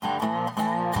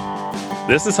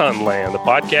This is Hunting Land, the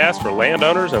podcast for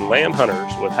landowners and land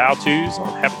hunters with how-tos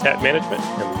on habitat management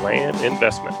and land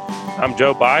investment. I'm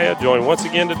Joe Baia, joined once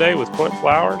again today with Clint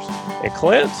Flowers. And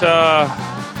Clint,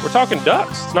 we're talking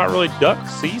ducks. It's not really duck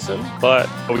season, but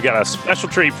we've got a special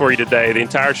treat for you today. The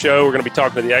entire show, we're going to be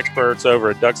talking to the experts over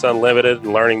at Ducks Unlimited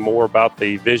and learning more about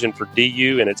the vision for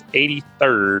DU in its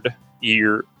 83rd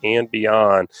year and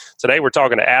beyond. Today, we're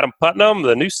talking to Adam Putnam,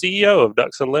 the new CEO of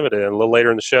Ducks Unlimited. And a little later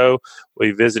in the show,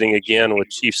 we'll be visiting again with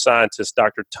Chief Scientist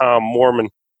Dr. Tom Mormon.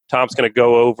 Tom's going to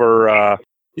go over,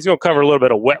 he's going to cover a little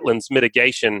bit of wetlands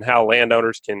mitigation, how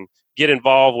landowners can get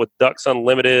involved with Ducks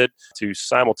Unlimited to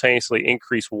simultaneously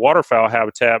increase waterfowl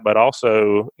habitat, but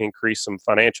also increase some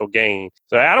financial gain.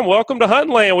 So, Adam, welcome to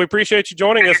Hunting Land. We appreciate you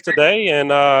joining us today, and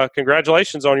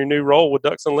congratulations on your new role with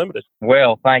Ducks Unlimited.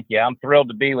 Well, thank you. I'm thrilled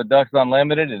to be with Ducks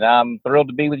Unlimited, and I'm thrilled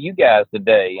to be with you guys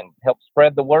today and help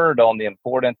spread the word on the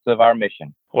importance of our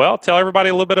mission. Well, tell everybody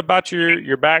a little bit about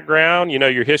your background,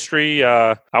 your history.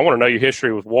 I want to know your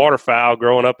history with waterfowl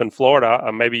growing up in Florida.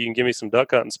 Maybe you can give me some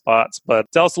duck hunting spots,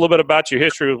 but tell us a little bit about your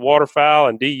history with waterfowl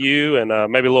and DU, and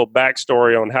maybe a little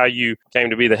backstory on how you came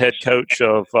to be the head coach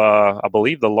of, I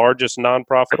believe, the largest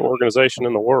nonprofit organization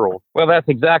in the world. Well, that's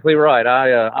exactly right.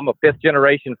 I'm a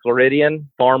fifth-generation Floridian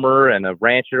farmer and a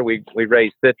rancher. We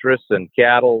raise citrus and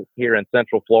cattle here in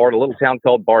Central Florida, a little town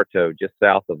called Bartow, just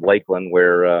south of Lakeland,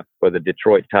 where the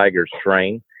Detroit Tigers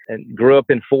train, and grew up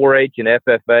in 4-H and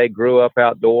FFA, grew up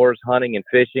outdoors hunting and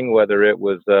fishing, whether it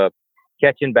was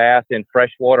catching bass in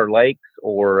freshwater lakes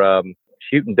or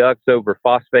shooting ducks over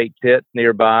phosphate pits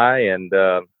nearby and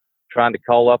trying to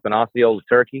call up an Osceola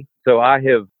turkey. So I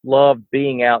have loved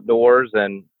being outdoors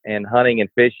and hunting and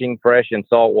fishing fresh and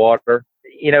salt water.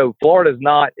 Florida's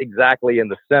not exactly in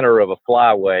the center of a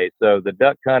flyway, so the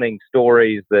duck hunting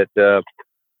stories that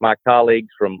my colleagues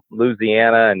from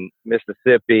Louisiana and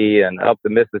Mississippi and up the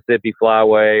Mississippi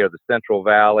Flyway or the Central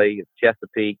Valley,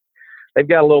 Chesapeake, they've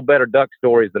got a little better duck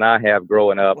stories than I have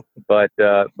growing up. But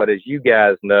as you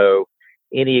guys know,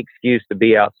 any excuse to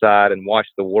be outside and watch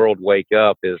the world wake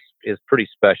up is pretty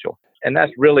special. And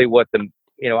that's really what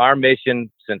our mission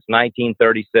since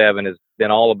 1937 has been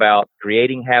all about: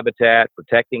 creating habitat,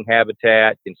 protecting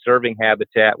habitat, conserving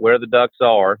habitat where the ducks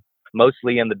are,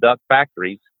 mostly in the duck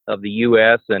factories of the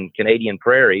U.S. and Canadian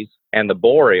prairies and the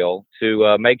boreal,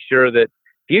 to make sure that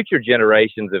future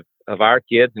generations of our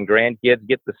kids and grandkids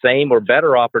get the same or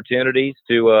better opportunities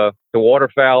to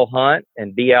waterfowl hunt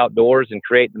and be outdoors and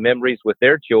create the memories with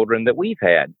their children that we've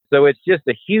had. So it's just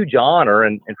a huge honor,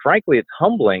 and frankly, it's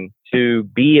humbling to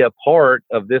be a part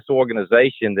of this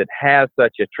organization that has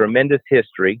such a tremendous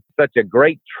history, such a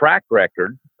great track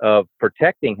record of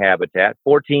protecting habitat,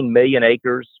 14 million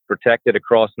acres protected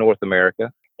across North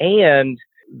America, and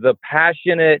the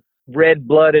passionate,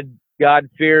 red-blooded,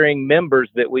 God-fearing members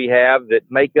that we have that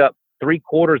make up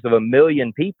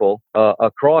 750,000 people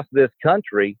across this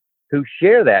country who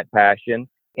share that passion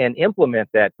and implement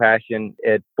that passion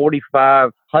at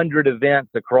 4,500 events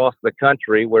across the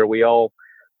country, where we all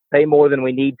pay more than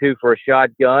we need to for a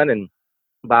shotgun and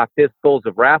buy fistfuls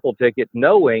of raffle tickets,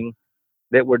 knowing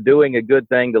that we're doing a good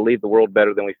thing to leave the world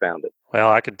better than we found it. Well,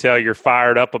 I can tell you're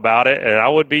fired up about it, and I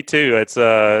would be too. It's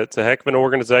a heck of an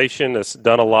organization that's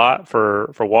done a lot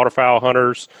for waterfowl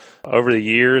hunters over the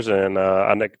years, and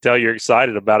I can tell you're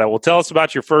excited about it. Well, tell us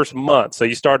about your first month. So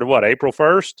you started, April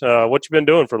 1st? What you been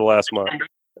doing for the last month?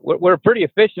 We're a pretty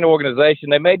efficient organization.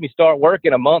 They made me start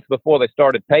working a month before they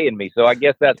started paying me, so I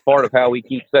guess that's part of how we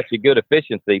keep such a good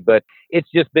efficiency. But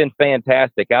it's just been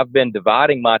fantastic. I've been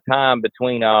dividing my time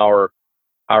between our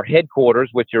headquarters,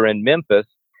 which are in Memphis,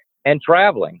 and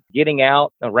traveling, getting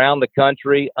out around the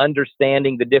country,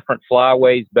 understanding the different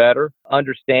flyways better,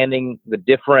 understanding the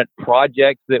different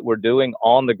projects that we're doing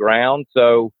on the ground.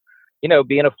 So,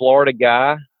 being a Florida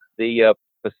guy, the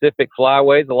Pacific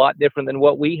Flyway is a lot different than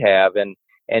what we have. And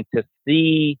to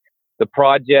see the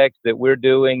projects that we're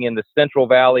doing in the Central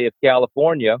Valley of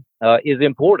California is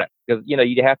important, because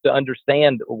you have to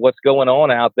understand what's going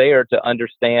on out there to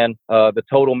understand the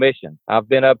total mission. I've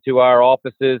been up to our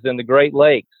offices in the Great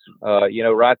Lakes,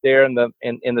 right there in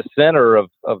the center of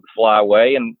the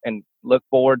Flyway, and look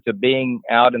forward to being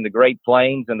out in the Great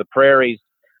Plains and the prairies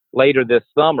later this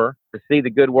summer to see the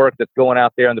good work that's going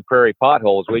out there in the prairie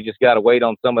potholes. We just got to wait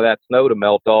on some of that snow to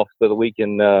melt off so that we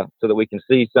can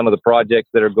see some of the projects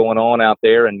that are going on out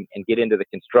there and get into the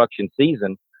construction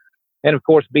season. And of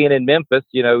course, being in Memphis,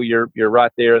 you're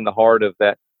right there in the heart of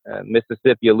that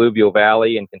Mississippi alluvial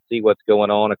valley and can see what's going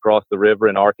on across the river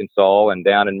in Arkansas and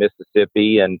down in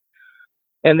Mississippi. And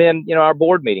then, our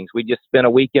board meetings. We just spent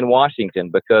a week in Washington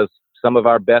because some of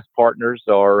our best partners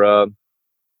are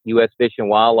U.S. Fish and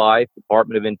Wildlife,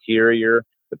 Department of Interior,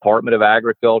 Department of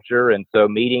Agriculture. And so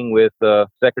meeting with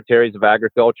secretaries of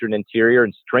Agriculture and Interior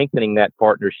and strengthening that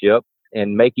partnership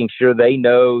and making sure they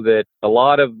know that a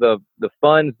lot of the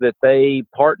funds that they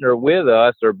partner with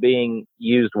us are being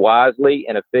used wisely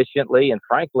and efficiently and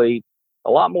frankly, a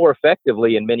lot more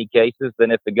effectively in many cases than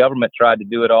if the government tried to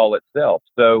do it all itself.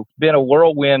 So it's been a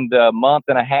whirlwind month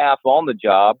and a half on the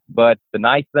job. But the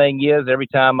nice thing is every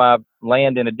time I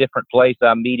land in a different place,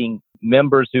 I'm meeting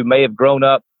members who may have grown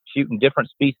up shooting different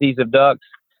species of ducks,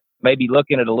 maybe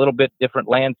looking at a little bit different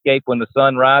landscape when the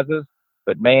sun rises.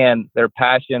 But man, their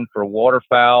passion for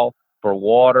waterfowl, for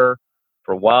water,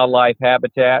 for wildlife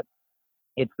habitat,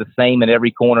 it's the same in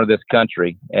every corner of this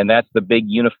country. And that's the big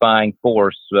unifying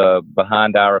force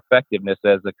behind our effectiveness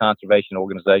as a conservation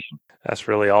organization. That's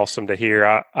really awesome to hear.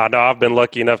 I know I've been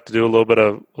lucky enough to do a little bit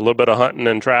of hunting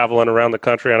and traveling around the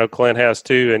country. I know Clint has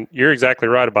too. And you're exactly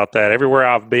right about that. Everywhere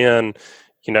I've been,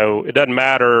 it doesn't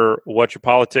matter what your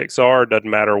politics are. It doesn't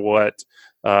matter what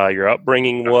your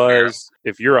upbringing was.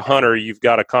 If you're a hunter, you've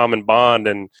got a common bond,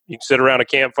 and you can sit around a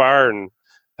campfire and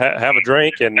have a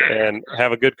drink and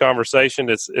have a good conversation.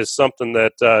 It's something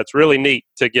that it's really neat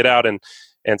to get out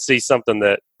and see something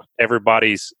that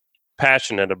everybody's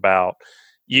passionate about.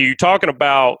 You talking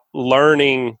about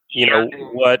learning,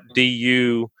 what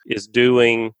DU is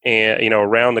doing and,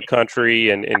 around the country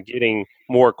and getting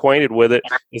more acquainted with it.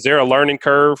 Is there a learning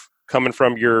curve coming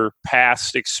from your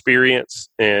past experience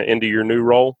into your new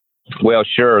role? Well,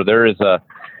 sure. There's a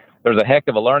heck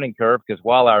of a learning curve because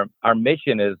while our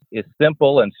mission is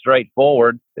simple and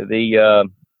straightforward, the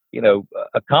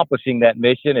accomplishing that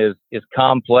mission is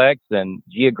complex and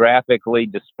geographically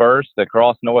dispersed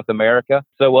across North America.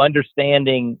 So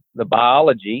understanding the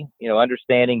biology,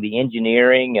 understanding the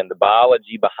engineering and the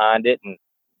biology behind it, and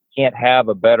can't have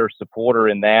a better supporter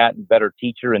in that, and better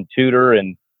teacher and tutor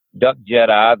and duck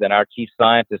Jedi than our chief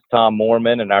scientist, Tom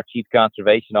Moorman, and our chief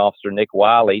conservation officer, Nick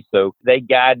Wiley. So they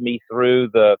guide me through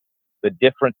the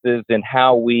differences in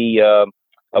how we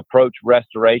approach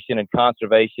restoration and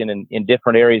conservation in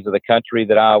different areas of the country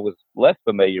that I was less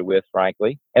familiar with,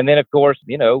 frankly. And then, of course,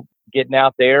 getting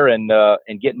out there and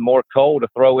getting more coal to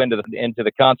throw into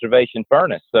the conservation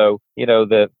furnace. So,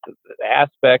 the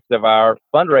aspects of our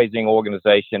fundraising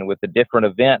organization with the different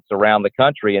events around the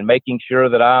country and making sure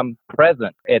that I'm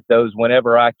present at those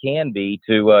whenever I can be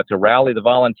to rally the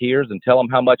volunteers and tell them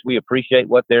how much we appreciate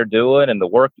what they're doing and the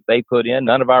work that they put in.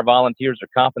 None of our volunteers are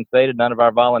compensated. None of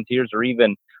our volunteers are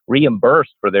even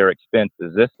reimbursed for their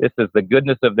expenses. This is the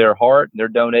goodness of their heart. They're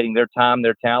donating their time,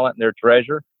 their talent, and their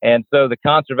treasure. And so the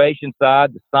conservation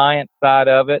side, the science side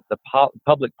of it, the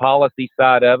public policy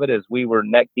side of it, as we were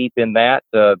neck deep in that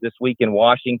this week in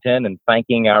Washington and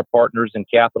thanking our partners in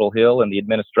Capitol Hill and the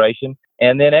administration,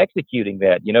 and then executing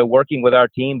that, working with our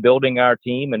team, building our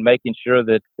team, and making sure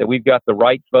that we've got the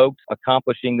right folks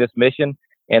accomplishing this mission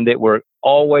and that we're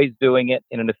always doing it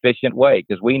in an efficient way,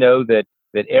 because we know that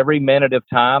every minute of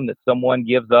time that someone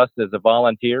gives us as a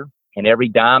volunteer and every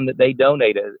dime that they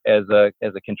donate as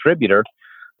a contributor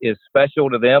is special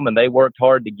to them, and they worked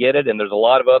hard to get it. And there's a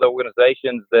lot of other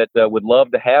organizations that would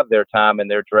love to have their time and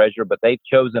their treasure, but they've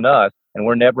chosen us, and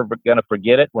we're never going to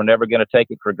forget it. We're never going to take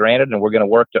it for granted, and we're going to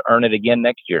work to earn it again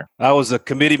next year. I was a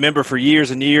committee member for years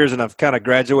and years, and I've kind of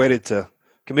graduated to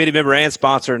committee member and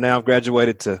sponsor. Now I've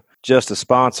graduated to just a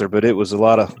sponsor, but it was a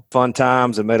lot of fun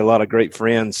times and made a lot of great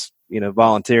friends,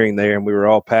 volunteering there, and we were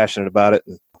all passionate about it.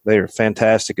 And they are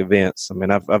fantastic events. I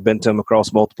mean, I've been to them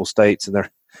across multiple states, and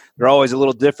they're always a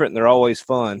little different, and they're always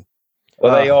fun.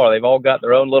 Well, they are. They've all got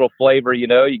their own little flavor. You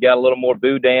got a little more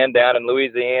boudin down in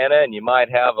Louisiana, and you might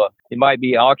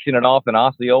be auctioning off an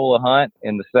Osceola hunt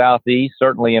in the Southeast,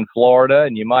 certainly in Florida,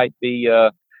 and you might be,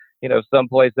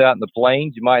 someplace out in the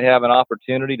plains. You might have an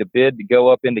opportunity to bid to go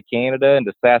up into Canada,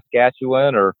 into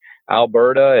Saskatchewan or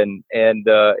Alberta, and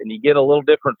you get a little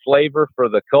different flavor for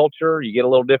the culture. You get a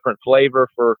little different flavor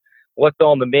for what's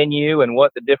on the menu and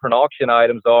what the different auction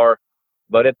items are.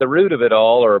 But at the root of it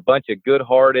all are a bunch of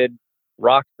good-hearted,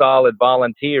 rock-solid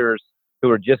volunteers who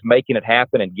are just making it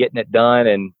happen and getting it done.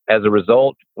 And as a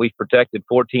result, we've protected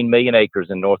 14 million acres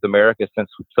in North America since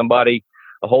somebody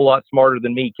a whole lot smarter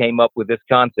than me came up with this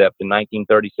concept in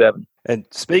 1937. And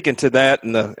speaking to that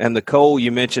and the coal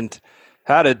you mentioned,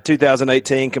 how did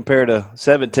 2018 compare to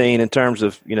 17 in terms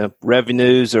of,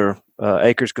 revenues or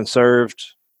acres conserved?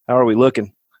 How are we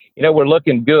looking? We're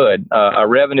looking good. Our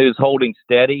revenue is holding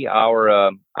steady.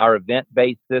 Our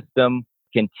event-based system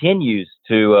continues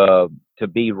to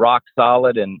be rock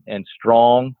solid and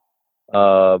strong,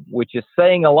 which is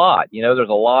saying a lot. There's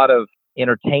a lot of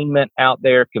entertainment out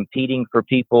there competing for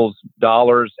people's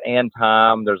dollars and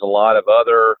time. There's a lot of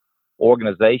other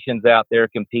organizations out there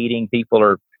competing.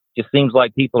 Just seems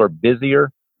like people are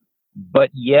busier, but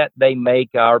yet they make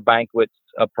our banquets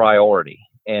a priority.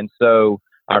 And so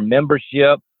our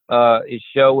membership is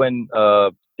showing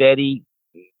steady,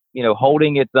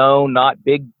 holding its own, not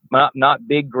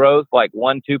big growth like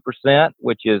 1-2%,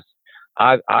 which is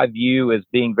I view as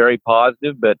being very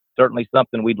positive, but certainly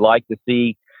something we'd like to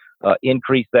see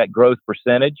increase that growth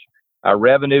percentage. Our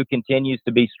revenue continues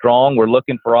to be strong. We're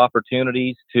looking for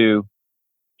opportunities to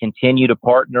continue to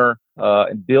partner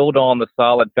and build on the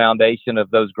solid foundation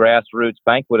of those grassroots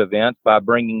banquet events by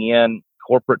bringing in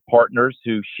corporate partners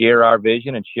who share our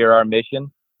vision and share our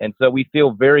mission. And so we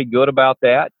feel very good about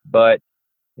that. But,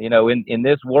 in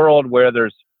this world where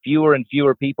there's fewer and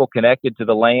fewer people connected to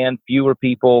the land, fewer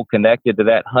people connected to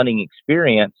that hunting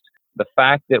experience, the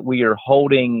fact that we are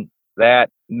holding that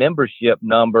membership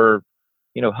number,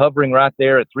 hovering right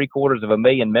there at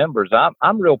 750,000 members,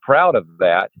 I'm real proud of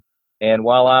that. And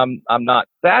while I'm not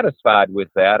satisfied with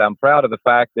that, I'm proud of the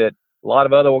fact that a lot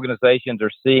of other organizations are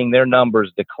seeing their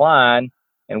numbers decline,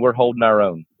 and we're holding our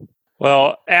own.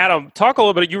 Well, Adam, talk a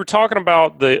little bit. You were talking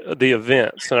about the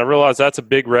events, and I realize that's a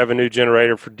big revenue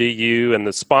generator for DU and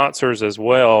the sponsors as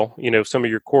well, some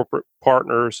of your corporate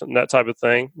partners and that type of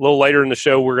thing. A little later in the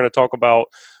show, we're going to talk about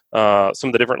some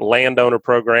of the different landowner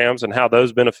programs and how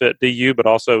those benefit DU, but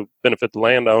also benefit the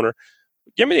landowner.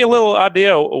 Give me a little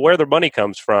idea of where the money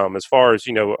comes from as far as,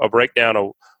 a breakdown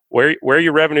of where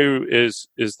your revenue is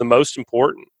the most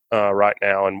important right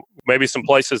now, and maybe some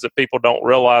places that people don't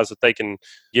realize that they can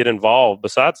get involved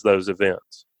besides those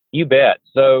events. You bet.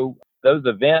 So those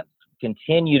events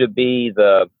continue to be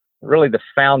really the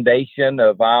foundation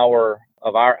of our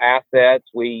assets.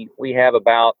 We have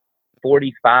about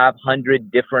 4,500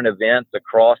 different events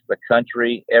across the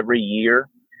country every year,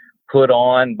 put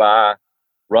on by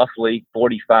roughly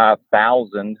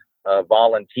 45,000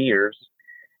 volunteers.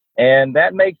 And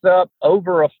that makes up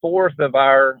over a fourth of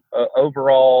our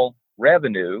overall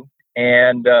revenue.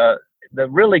 And the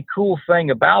really cool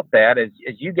thing about that is,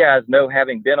 as you guys know,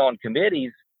 having been on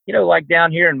committees, like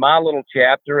down here in my little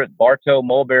chapter at Bartow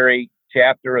Mulberry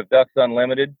chapter of Ducks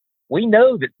Unlimited, we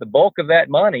know that the bulk of that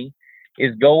money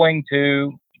is going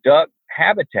to duck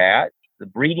habitat, the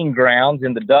breeding grounds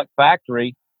in the duck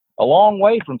factory, a long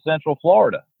way from Central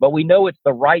Florida. But we know it's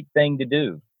the right thing to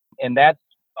do. And that's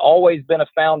always been a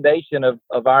foundation of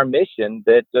our mission,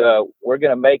 that we're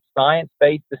going to make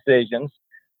science-based decisions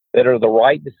that are the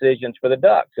right decisions for the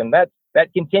ducks. And that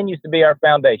continues to be our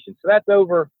foundation. So that's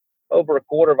over a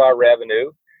quarter of our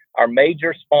revenue. Our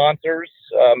major sponsors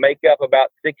make up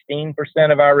about 16%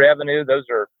 of our revenue. Those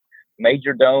are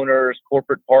major donors,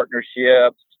 corporate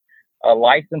partnerships,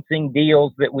 licensing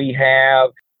deals that we have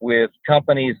with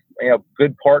companies,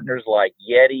 good partners like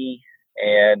Yeti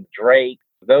and Drake.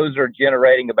 Those are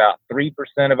generating about 3%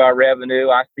 of our revenue.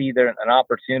 I see there an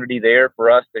opportunity there for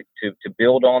us to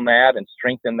build on that and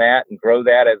strengthen that and grow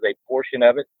that as a portion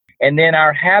of it. And then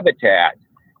our habitat.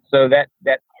 So that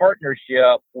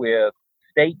partnership with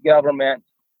state government,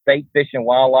 state fish and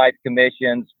wildlife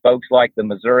commissions, folks like the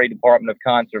Missouri Department of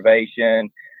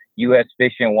Conservation, U.S.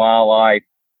 Fish and Wildlife,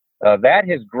 that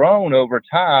has grown over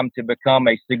time to become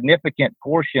a significant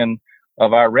portion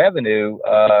of our revenue,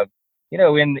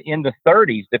 in the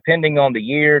 30s, depending on the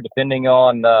year, depending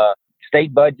on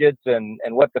state budgets and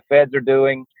what the feds are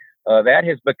doing. That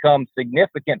has become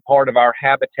significant part of our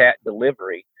habitat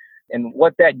delivery. And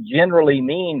what that generally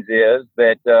means is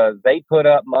that they put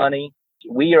up money.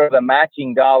 We are the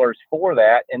matching dollars for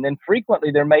that. And then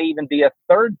frequently there may even be a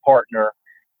third partner,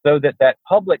 so that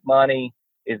public money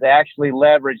is actually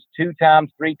leveraged 2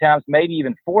 times, 3 times, maybe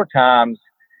even 4 times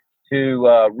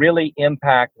to really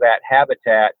impact that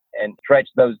habitat and stretch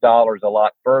those dollars a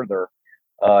lot further.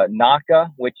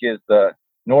 NACA, which is the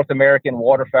North American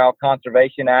Waterfowl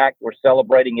Conservation Act, we're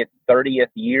celebrating its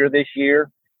 30th year this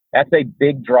year. That's a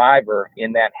big driver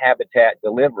in that habitat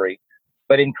delivery.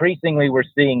 But increasingly, we're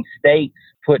seeing states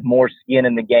put more skin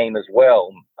in the game as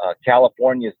well.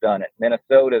 California's done it.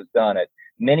 Minnesota's done it.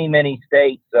 Many, many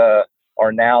states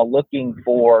are now looking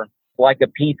for like a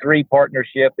P3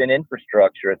 partnership in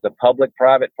infrastructure. It's a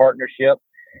public-private partnership.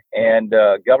 And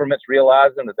governments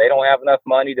realizing that they don't have enough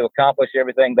money to accomplish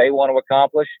everything they want to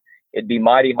accomplish. It'd be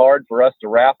mighty hard for us to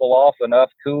raffle off enough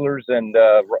coolers and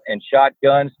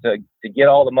shotguns to get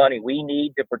all the money we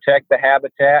need to protect the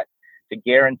habitat, to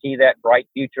guarantee that bright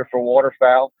future for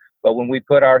waterfowl. But when we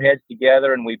put our heads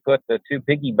together and we put the 2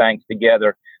 piggy banks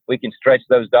together, we can stretch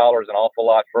those dollars an awful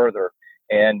lot further.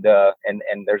 And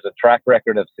there's a track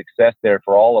record of success there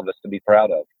for all of us to be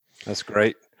proud of. That's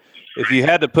great. If you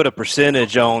had to put a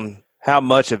percentage on how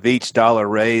much of each dollar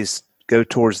raised go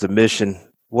towards the mission,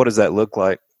 what does that look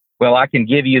like? Well, I can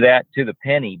give you that to the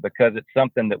penny because it's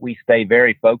something that we stay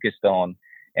very focused on.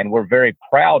 And we're very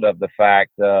proud of the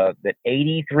fact that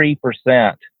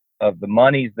 83% of the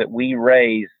monies that we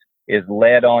raise is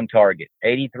led on target.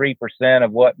 83%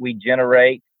 of what we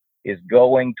generate is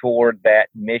going toward that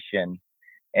mission.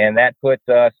 And that puts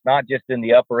us not just in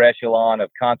the upper echelon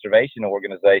of conservation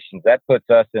organizations, that puts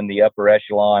us in the upper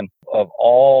echelon of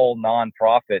all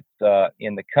nonprofits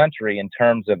in the country in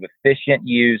terms of efficient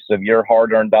use of your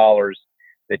hard-earned dollars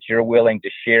that you're willing to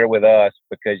share with us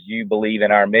because you believe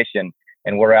in our mission.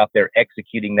 And we're out there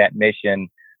executing that mission,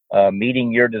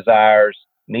 meeting your desires,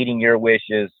 meeting your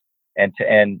wishes, and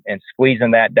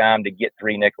squeezing that dime to get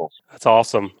 3 nickels. That's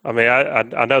awesome. I mean,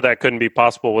 I know that couldn't be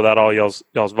possible without all y'all's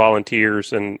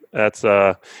volunteers, and that's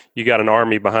you got an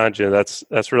army behind you.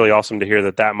 That's really awesome to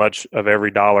hear that much of every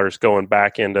dollar is going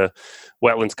back into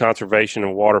wetlands conservation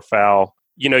and waterfowl.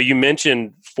 You know, you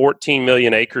mentioned 14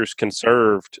 million acres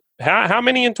conserved. How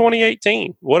many in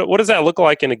 2018? What does that look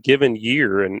like in a given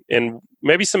year? And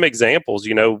maybe some examples.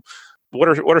 You know, what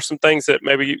are some things that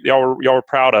maybe y'all were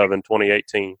proud of in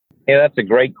 2018? Yeah, that's a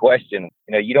great question.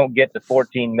 You know, you don't get to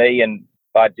 14 million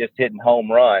by just hitting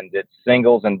home runs. It's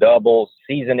singles and doubles,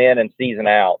 season in and season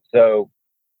out. So,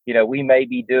 you know, we may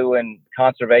be doing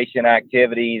conservation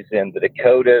activities in the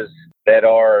Dakotas that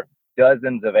are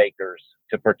dozens of acres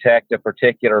to protect a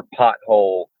particular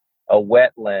pothole, a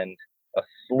wetland, a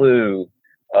slough,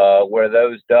 where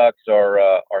those ducks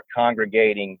are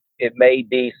congregating. It may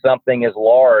be something as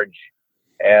large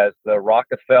as the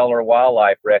Rockefeller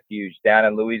Wildlife Refuge down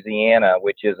in Louisiana,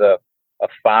 which is a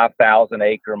 5,000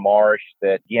 acre marsh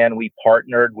that, again, we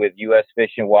partnered with U.S.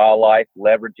 Fish and Wildlife,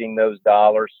 leveraging those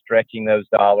dollars, stretching those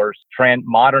dollars,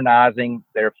 modernizing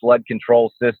their flood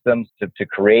control systems to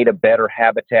create a better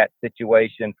habitat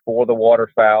situation for the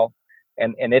waterfowl.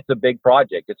 And it's a big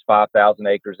project. It's 5,000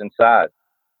 acres in size.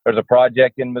 There's a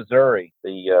project in Missouri,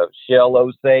 the Shell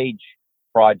Osage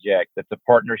project. That's a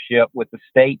partnership with the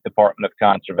State Department of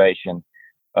Conservation,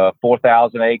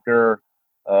 4,000 acre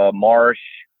marsh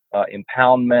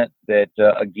impoundment that,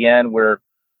 again, we're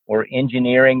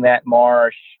engineering that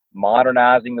marsh,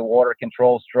 modernizing the water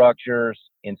control structures,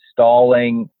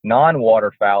 installing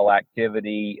non-waterfowl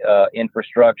activity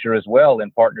infrastructure as well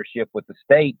in partnership with the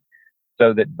state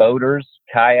so that boaters,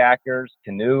 kayakers,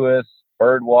 canoeists,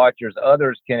 bird watchers,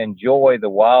 others can enjoy the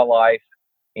wildlife,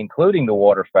 including the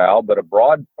waterfowl, but a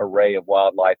broad array of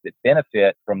wildlife that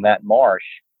benefit from that marsh.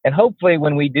 And hopefully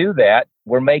when we do that,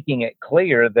 we're making it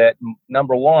clear that,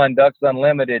 number one, Ducks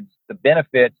Unlimited, the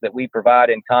benefits that we provide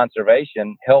in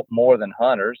conservation help more than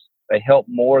hunters. They help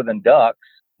more than ducks,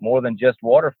 more than just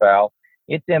waterfowl.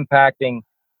 It's impacting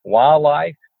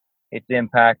wildlife. It's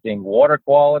impacting water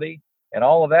quality. And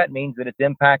all of that means that it's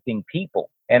impacting people.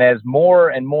 And as more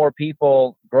and more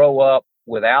people grow up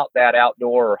without that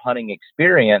outdoor or hunting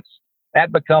experience,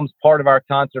 that becomes part of our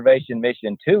conservation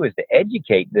mission too, is to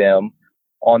educate them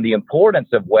on the importance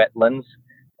of wetlands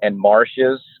and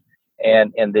marshes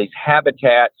and these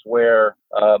habitats where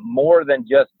more than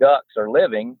just ducks are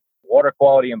living. Water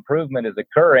quality improvement is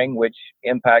occurring, which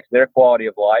impacts their quality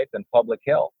of life and public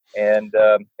health. And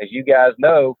as you guys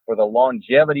know, for the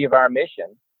longevity of our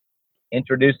mission,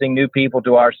 introducing new people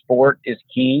to our sport is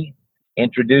key.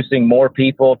 Introducing more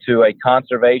people to a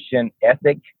conservation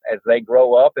ethic as they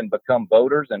grow up and become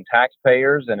voters and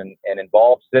taxpayers and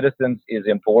involved citizens is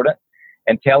important.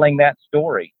 And telling that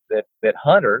story that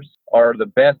hunters are the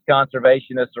best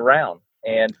conservationists around,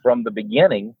 and from the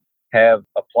beginning have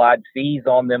applied fees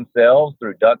on themselves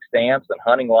through duck stamps and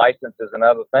hunting licenses and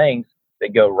other things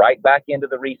that go right back into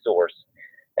the resource.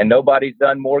 And nobody's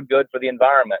done more good for the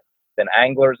environment than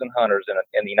anglers and hunters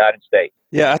in the United States.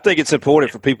 Yeah, I think it's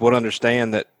important for people to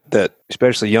understand that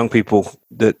especially young people,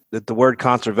 that the word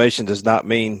conservation does not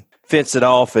mean fence it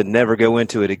off and never go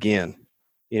into it again.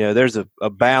 You know, there's a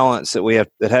balance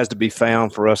that has to be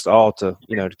found for us all to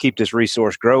keep this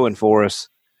resource growing for us.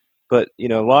 But, a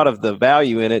lot of the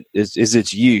value in it is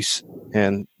its use.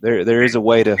 And there is a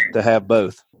way to have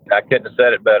both. I couldn't have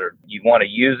said it better. You want to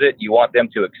use it. You want them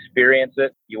to experience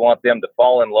it. You want them to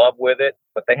fall in love with it,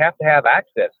 but they have to have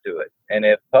access to it. And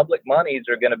if public monies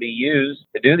are going to be used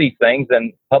to do these things,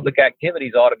 then public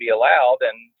activities ought to be allowed.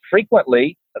 And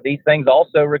frequently, these things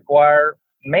also require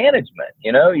management.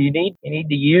 You need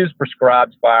to use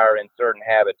prescribed fire in certain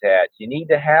habitats. You need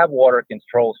to have water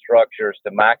control structures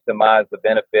to maximize the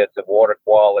benefits of water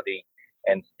quality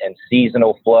and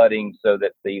seasonal flooding so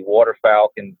that the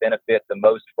waterfowl can benefit the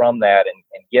most from that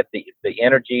and get the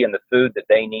energy and the food that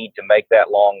they need to make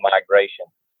that long migration.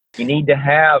 You need to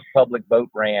have public boat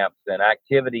ramps and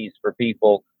activities for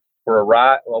people for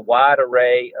a wide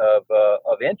array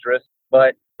of interests.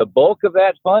 But the bulk of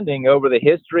that funding over the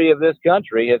history of this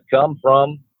country has come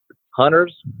from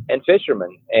hunters and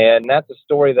fishermen. And that's a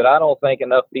story that I don't think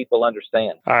enough people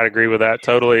understand. I agree with that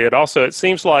totally. It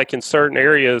seems like in certain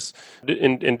areas,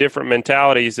 in different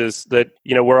mentalities, is that,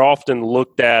 we're often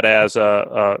looked at as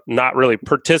not really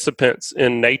participants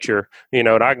in nature, and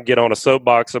I can get on a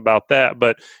soapbox about that,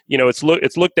 but,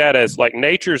 it's looked at as like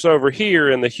nature's over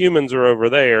here and the humans are over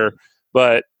there.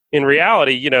 But in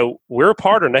reality, we're a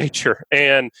part of nature.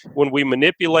 And when we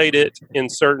manipulate it in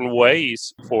certain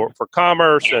ways for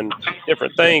commerce and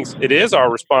different things, it is our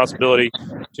responsibility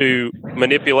to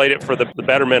manipulate it for the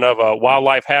betterment of a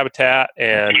wildlife habitat.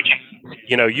 And,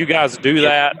 you guys do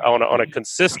that on a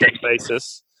consistent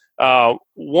basis.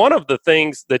 One of the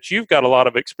things that you've got a lot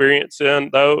of experience in,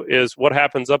 though, is what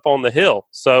happens up on the hill.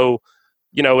 So,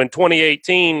 in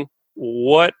 2018,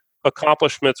 what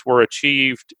accomplishments were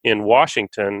achieved in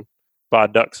Washington by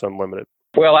Ducks Unlimited?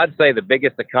 Well, I'd say the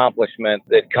biggest accomplishment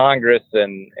that Congress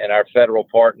and our federal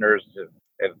partners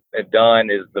have done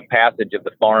is the passage of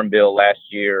the Farm Bill last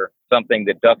year, something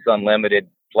that Ducks Unlimited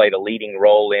played a leading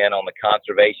role in on the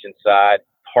conservation side,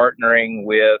 partnering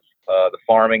with the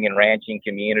farming and ranching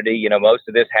community. Most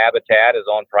of this habitat is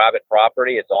on private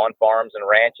property. It's on farms and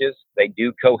ranches. They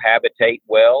do cohabitate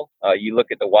well. You look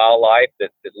at the wildlife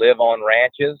that live on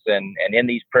ranches and in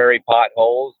these prairie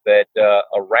potholes, that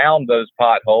around those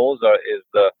potholes is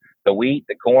the wheat,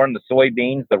 the corn, the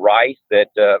soybeans, the rice that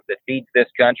feeds this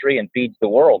country and feeds the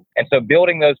world. And so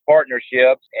building those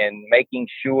partnerships and making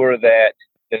sure that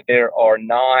there are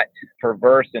not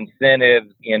perverse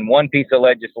incentives in one piece of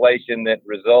legislation that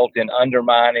result in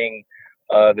undermining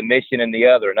the mission in the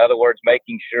other. In other words,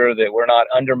 making sure that we're not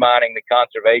undermining the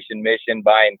conservation mission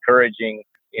by encouraging,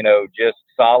 just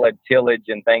solid tillage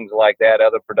and things like that,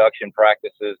 other production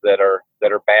practices that are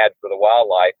bad for the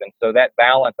wildlife. And so that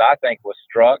balance, I think, was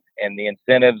struck, and the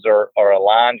incentives are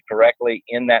aligned correctly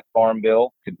in that farm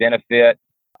bill to benefit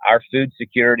our food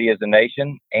security as a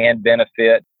nation and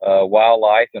benefit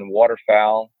wildlife and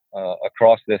waterfowl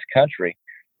across this country.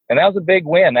 And that was a big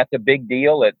win. That's a big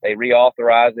deal. They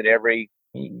reauthorize it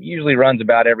usually runs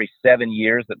about every 7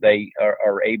 years that they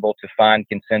are able to find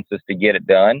consensus to get it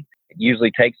done. It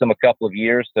usually takes them a couple of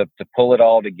years to pull it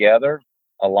all together,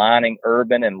 aligning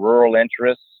urban and rural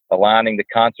interests, aligning the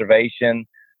conservation,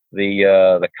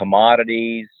 the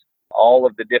commodities, all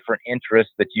of the different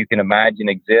interests that you can imagine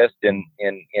exist in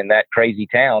that crazy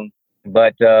town.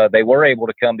 But they were able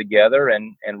to come together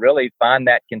and really find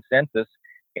that consensus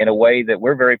in a way that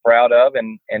we're very proud of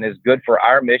and is good for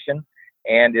our mission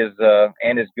and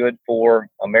is good for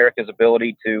America's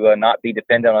ability to not be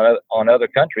dependent on other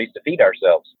countries to feed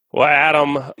ourselves. Well,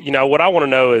 Adam, what I want to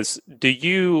know is, do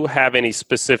you have any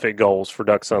specific goals for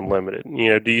Ducks Unlimited?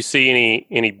 Do you see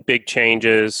any big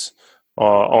changes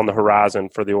on the horizon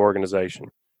for the organization?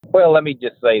 Well, let me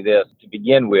just say this to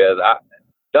begin with.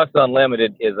 Ducks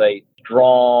Unlimited is a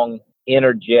strong,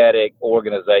 energetic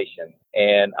organization,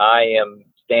 and I am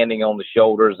standing on the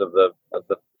shoulders of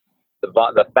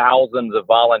the thousands of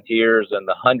volunteers and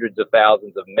the hundreds of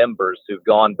thousands of members who've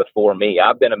gone before me.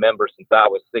 I've been a member since I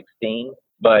was 16,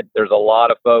 but there's a lot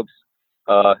of folks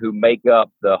who make up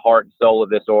the heart and soul of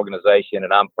this organization,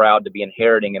 and I'm proud to be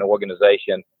inheriting an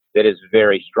organization that is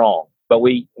very strong. But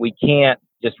we can't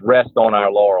just rest on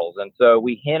our laurels. And so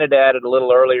we hinted at it a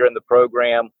little earlier in the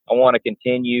program. I want to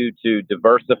continue to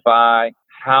diversify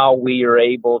how we are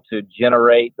able to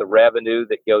generate the revenue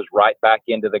that goes right back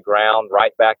into the ground,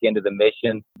 right back into the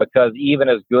mission, because even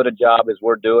as good a job as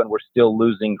we're doing, we're still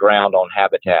losing ground on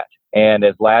habitat. And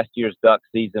as last year's duck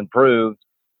season proved,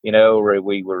 we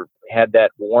had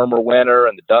that warmer winter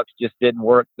and the ducks just didn't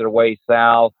work their way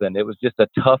south. And it was just a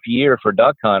tough year for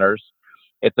duck hunters.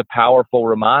 It's a powerful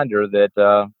reminder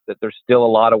that there's still a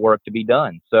lot of work to be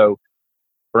done. So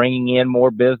bringing in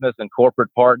more business and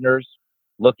corporate partners,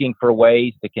 looking for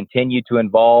ways to continue to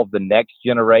involve the next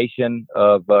generation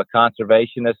of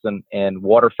conservationists and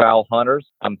waterfowl hunters.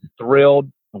 I'm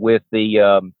thrilled with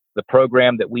the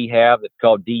program that we have that's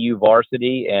called DU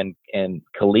Varsity and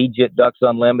Collegiate Ducks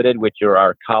Unlimited, which are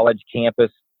our college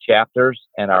campus chapters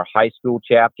and our high school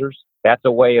chapters. That's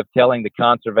a way of telling the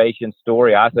conservation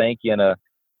story, I think, in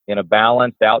a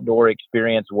balanced outdoor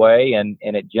experience way, and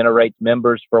it generates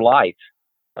members for life.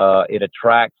 It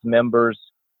attracts members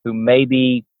who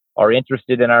maybe are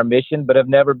interested in our mission but have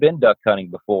never been duck hunting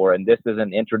before, and this is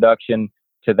an introduction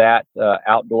to that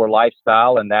outdoor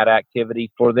lifestyle and that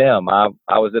activity for them. I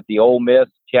was at the Ole Miss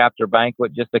chapter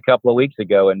banquet just a couple of weeks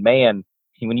ago, and man,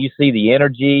 when you see the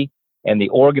energy and the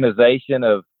organization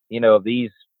of of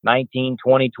these 19,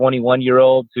 20,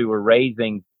 21-year-olds who were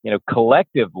raising,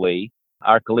 collectively,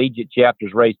 our collegiate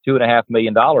chapters raised $2.5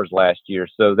 million last year.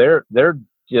 So they're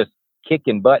just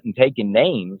kicking butt and taking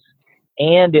names.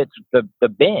 And it's the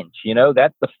bench,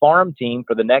 that's the farm team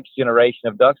for the next generation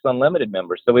of Ducks Unlimited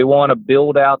members. So we want to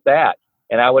build out that.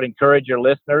 And I would encourage your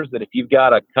listeners that if you've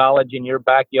got a college in your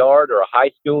backyard or a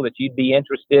high school that you'd be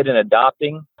interested in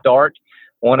adopting, start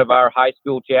one of our high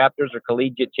school chapters or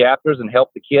collegiate chapters and help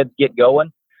the kids get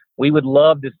going. We would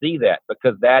love to see that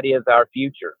because that is our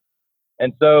future.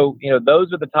 And so,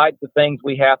 those are the types of things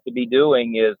we have to be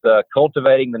doing is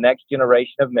cultivating the next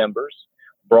generation of members,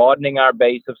 broadening our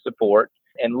base of support,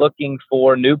 and looking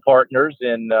for new partners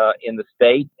in the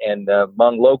state and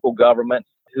among local governments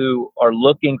who are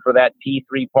looking for that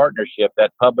P3 partnership,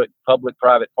 that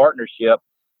public-private partnership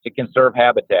to conserve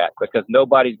habitat, because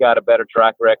nobody's got a better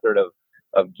track record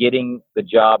of getting the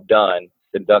job done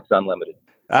than Ducks Unlimited.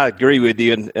 I agree with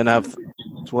you, and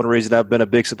it's one reason I've been a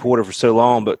big supporter for so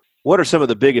long. But what are some of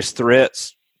the biggest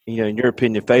threats, in your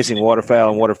opinion, facing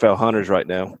waterfowl and waterfowl hunters right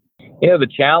now? The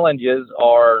challenges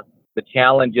are the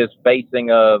challenges facing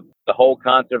the whole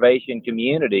conservation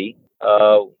community.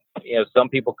 Some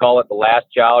people call it the last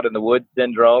child in the woods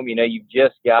syndrome. You've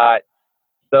just got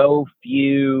so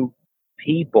few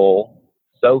people,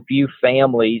 so few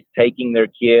families taking their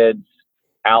kids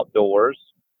outdoors,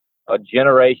 a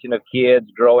generation of kids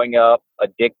growing up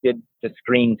addicted to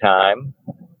screen time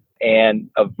and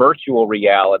a virtual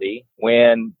reality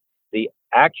when the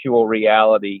actual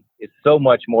reality is so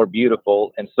much more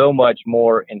beautiful and so much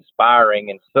more inspiring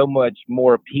and so much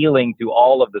more appealing to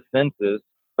all of the senses,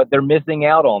 but they're missing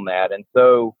out on that. And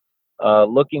so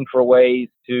looking for ways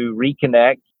to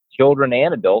reconnect children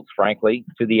and adults, frankly,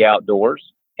 to the outdoors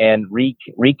and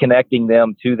reconnecting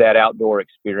them to that outdoor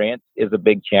experience is a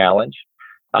big challenge.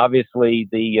 Obviously,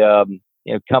 the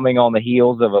coming on the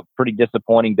heels of a pretty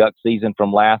disappointing duck season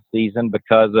from last season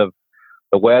because of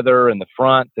the weather and the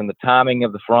fronts and the timing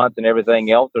of the fronts and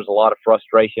everything else, there's a lot of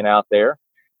frustration out there.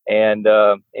 And,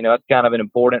 it's kind of an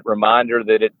important reminder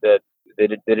that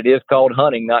it is called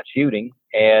hunting, not shooting.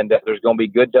 And there's going to be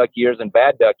good duck years and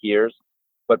bad duck years.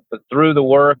 But through the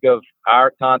work of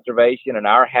our conservation and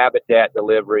our habitat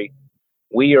delivery,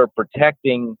 we are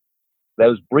protecting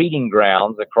those breeding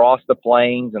grounds across the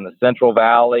plains and the Central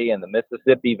Valley and the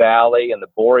Mississippi Valley and the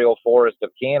boreal forest of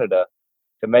Canada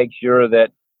to make sure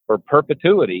that for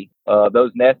perpetuity,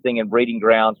 those nesting and breeding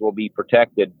grounds will be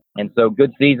protected. And so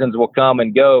good seasons will come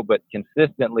and go, but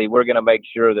consistently we're going to make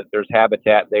sure that there's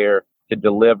habitat there to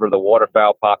deliver the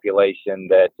waterfowl population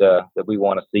that we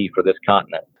want to see for this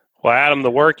continent. Well, Adam, the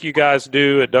work you guys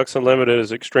do at Ducks Unlimited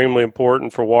is extremely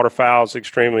important for waterfowl. It's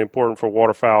extremely important for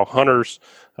waterfowl hunters.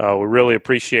 We really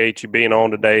appreciate you being on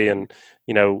today and,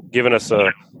 giving us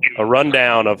a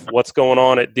rundown of what's going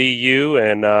on at DU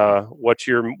and what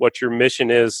your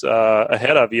mission is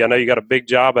ahead of you. I know you got a big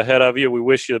job ahead of you. We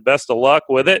wish you the best of luck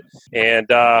with it. And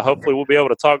hopefully we'll be able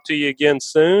to talk to you again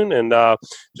soon. And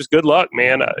just good luck,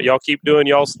 man. Y'all keep doing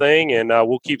y'all's thing, and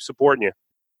we'll keep supporting you.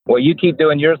 Well, you keep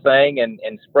doing your thing and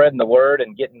spreading the word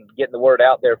and getting the word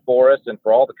out there for us and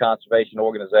for all the conservation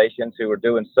organizations who are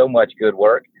doing so much good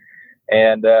work.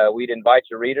 And we'd invite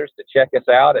your readers to check us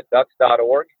out at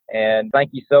ducks.org. And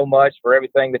thank you so much for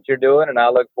everything that you're doing. And I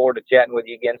look forward to chatting with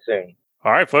you again soon.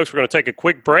 All right, folks, we're going to take a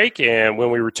quick break. And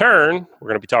when we return, we're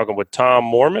going to be talking with Tom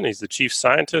Mormon. He's the chief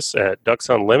scientist at Ducks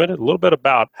Unlimited. A little bit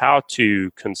about how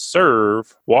to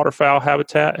conserve waterfowl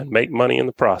habitat and make money in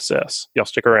the process. Y'all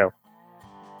stick around.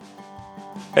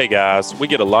 Hey guys, we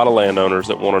get a lot of landowners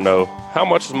that want to know, how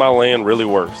much is my land really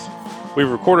worth? We've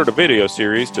recorded a video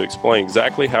series to explain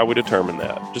exactly how we determine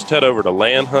that. Just head over to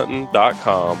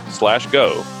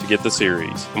landhunting.com/go to get the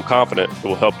series. I'm confident it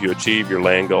will help you achieve your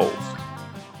land goals.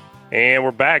 And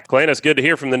we're back. Glenn, it's good to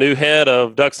hear from the new head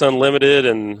of Ducks Unlimited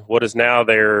and what is now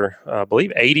their, I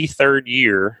believe, 83rd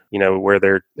year, where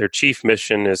their chief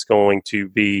mission is going to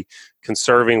be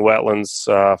conserving wetlands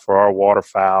for our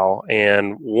waterfowl.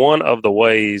 And one of the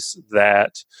ways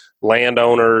that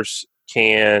landowners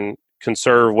can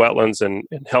conserve wetlands and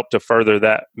help to further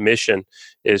that mission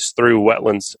is through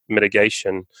wetlands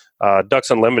mitigation.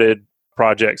 Ducks Unlimited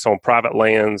projects on private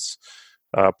lands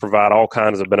provide all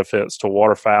kinds of benefits to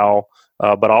waterfowl,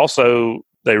 but also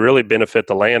they really benefit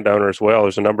the landowner as well.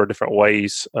 There's a number of different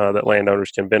ways that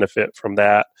landowners can benefit from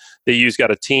that. DU's got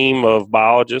a team of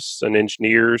biologists and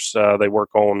engineers. They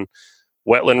work on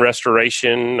wetland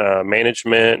restoration,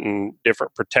 management, and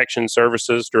different protection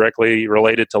services directly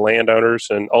related to landowners.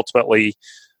 And ultimately,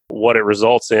 what it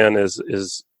results in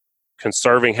is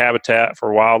conserving habitat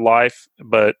for wildlife,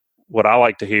 but what I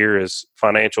like to hear is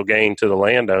financial gain to the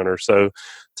landowner. So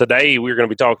today we're going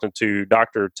to be talking to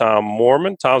Dr. Tom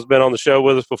Moorman. Tom's been on the show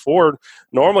with us before,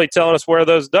 normally telling us where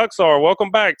those ducks are.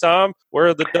 Welcome back, Tom. Where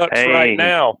are the ducks right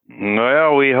now?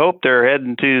 Well, we hope they're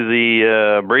heading to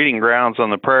the breeding grounds on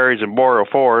the prairies and boreal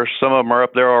forest. Some of them are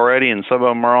up there already, and some of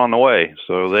them are on the way.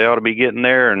 So they ought to be getting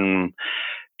there and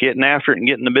getting after it and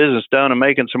getting the business done and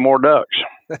making some more ducks.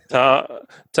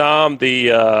 Tom,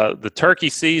 the turkey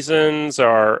seasons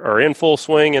are in full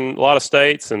swing in a lot of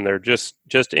states, and they're just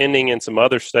ending in some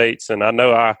other states. And I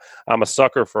know I'm a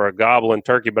sucker for a gobbling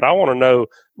turkey, but I want to know,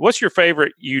 what's your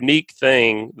favorite unique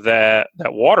thing that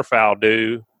waterfowl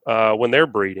do when they're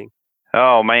breeding?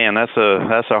 Oh man, that's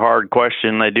a hard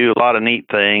question. They do a lot of neat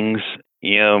things.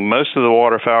 You know, most of the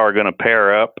waterfowl are going to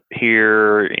pair up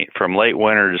here from late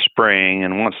winter to spring,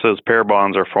 and once those pair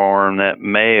bonds are formed, that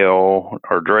male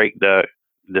or drake duck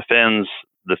defends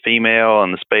the female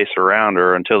and the space around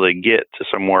her until they get to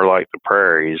somewhere like the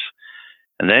prairies.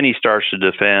 And then he starts to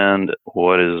defend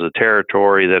what is a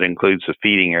territory that includes the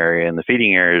feeding area, and the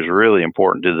feeding area is really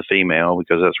important to the female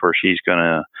because that's where she's going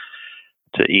to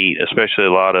eat, especially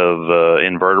a lot of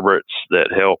invertebrates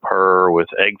that help her with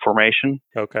egg formation.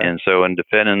 Okay. And so in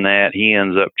defending that, he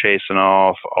ends up chasing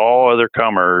off all other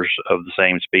comers of the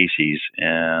same species.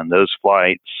 And those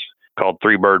flights, called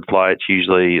three-bird flights,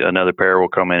 usually another pair will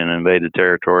come in and invade the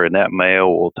territory, and that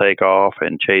male will take off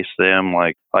and chase them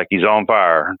like he's on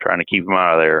fire, trying to keep them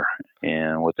out of there.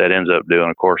 And what that ends up doing,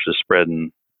 of course, is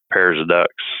spreading pairs of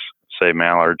ducks, say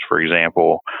mallards, for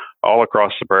example, all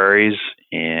across the prairies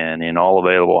and in all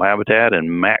available habitat, and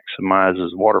maximizes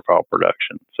waterfowl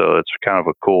production. So it's kind of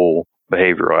a cool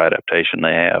behavioral adaptation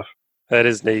they have. That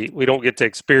is neat. We don't get to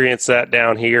experience that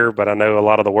down here, but I know a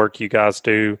lot of the work you guys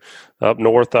do up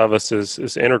north of us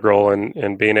is integral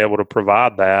in being able to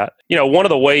provide that. You know, one of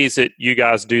the ways that you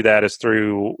guys do that is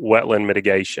through wetland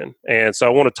mitigation. And so I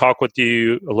want to talk with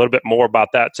you a little bit more about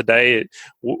that today.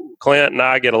 Clint and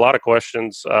I get a lot of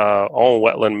questions on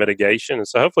wetland mitigation, and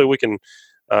so hopefully we can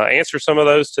answer some of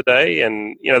those today.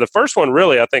 And, you know, the first one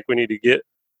really I think we need to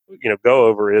go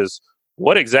over is,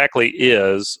 what exactly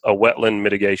is a wetland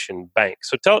mitigation bank?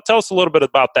 So tell us a little bit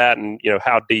about that, and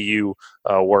how DU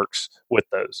works with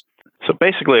those. So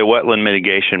basically, a wetland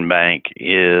mitigation bank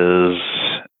is,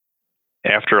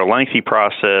 after a lengthy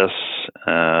process,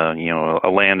 a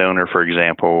landowner, for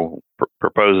example,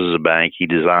 proposes a bank. He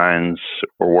designs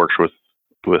or works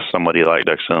with somebody like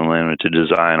Ducks Unlimited to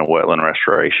design a wetland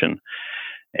restoration.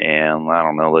 And I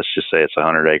don't know, let's just say it's a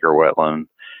 100-acre wetland.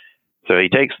 So he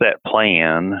takes that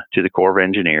plan to the Corps of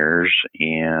Engineers,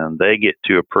 and they get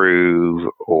to approve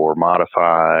or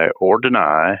modify or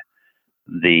deny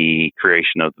the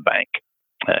creation of the bank.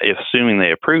 If assuming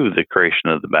they approve the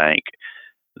creation of the bank,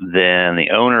 then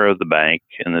the owner of the bank,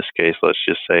 in this case, let's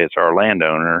just say it's our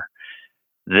landowner,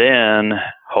 then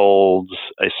holds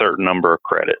a certain number of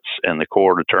credits, and the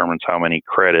Corps determines how many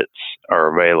credits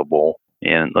are available.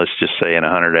 And let's just say in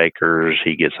 100 acres,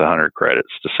 he gets 100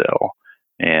 credits to sell.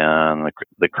 And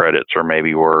the credits are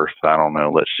maybe worth, I don't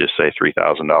know, let's just say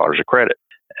 $3,000 a credit.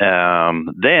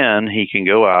 Then he can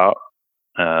go out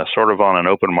sort of on an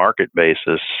open market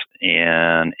basis,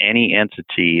 and any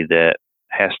entity that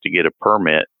has to get a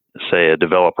permit, say a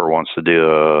developer wants to do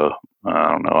a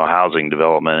housing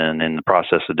development, and in the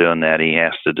process of doing that, he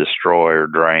has to destroy or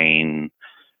drain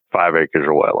 5 acres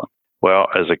of wetland. Well,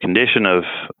 as a condition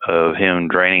of him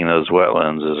draining those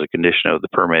wetlands, as a condition of the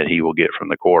permit he will get from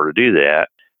the Corps to do that,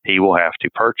 he will have to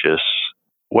purchase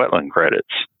wetland credits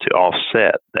to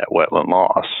offset that wetland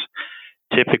loss.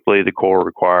 Typically, the Corps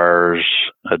requires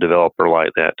a developer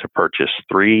like that to purchase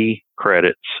 3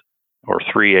 credits or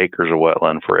 3 acres of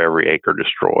wetland for every acre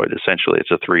destroyed. Essentially, it's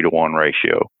a 3-to-1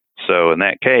 ratio. So in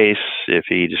that case, if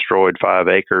he destroyed 5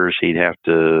 acres, he'd have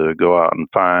to go out and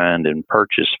find and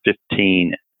purchase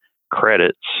 15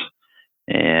 credits,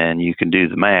 and you can do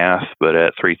the math, but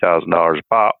at $3,000 a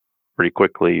pop, pretty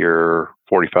quickly you're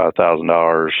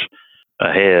 $45,000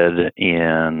 ahead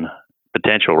in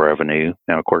potential revenue.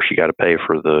 Now, of course, you got to pay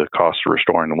for the cost of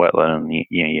restoring the wetland, and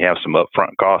you have some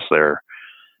upfront costs there.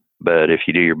 But if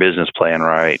you do your business plan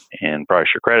right and price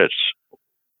your credits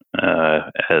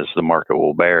as the market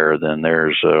will bear, then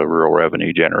there's a real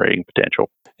revenue generating potential.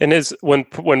 And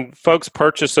when folks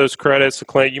purchase those credits,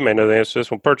 Clint, you may know the answer to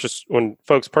this. When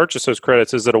folks purchase those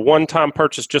credits, is it a one-time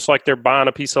purchase, just like they're buying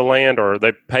a piece of land, or are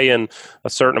they paying a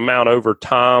certain amount over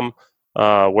time,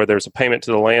 where there's a payment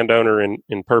to the landowner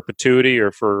in perpetuity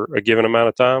or for a given amount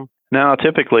of time? Now,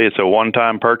 typically it's a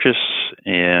one-time purchase,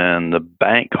 and the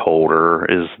bank holder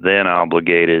is then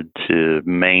obligated to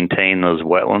maintain those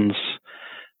wetlands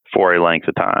for a length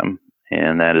of time.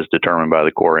 and that is determined by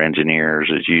the Corps of Engineers.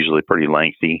 It's usually pretty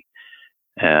lengthy.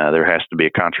 There has to be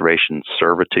a conservation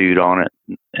servitude on it.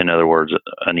 In other words,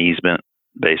 an easement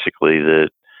basically that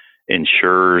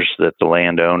ensures that the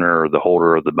landowner or the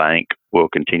holder of the bank will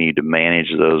continue to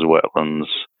manage those wetlands,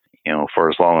 for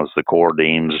as long as the Corps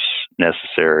deems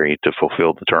necessary to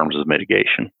fulfill the terms of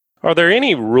mitigation. Are there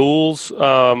any rules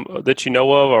that you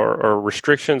know of, or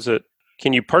restrictions that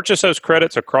can you purchase those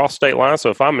credits across state lines? So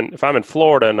if I'm in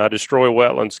Florida and I destroy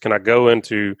wetlands, can I go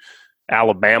into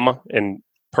Alabama and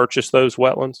purchase those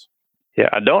wetlands? Yeah,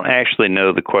 I don't actually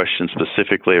know the question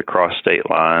specifically across state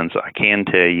lines. I can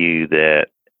tell you that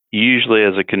usually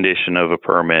as a condition of a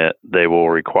permit, they will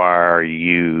require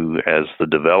you as the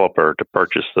developer to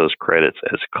purchase those credits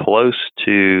as close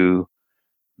to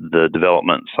the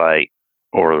development site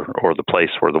or the place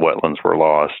where the wetlands were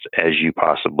lost as you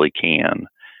possibly can.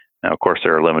 Now, of course,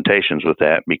 there are limitations with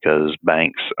that because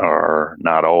banks are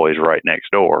not always right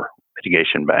next door,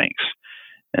 mitigation banks.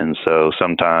 And so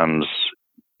sometimes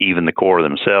even the Corps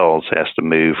themselves has to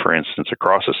move, for instance,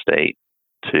 across a state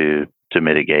to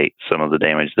mitigate some of the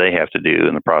damage they have to do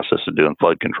in the process of doing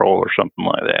flood control or something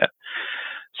like that.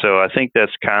 So I think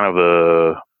that's kind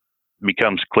of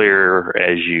becomes clear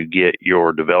as you get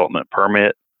your development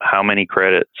permit, how many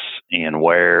credits and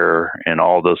where, and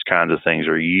all those kinds of things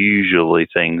are usually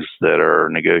things that are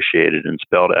negotiated and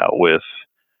spelled out with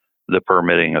the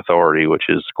permitting authority, which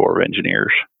is the Corps of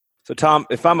Engineers. So, Tom,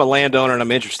 if I'm a landowner and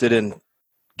I'm interested in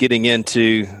getting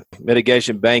into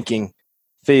mitigation banking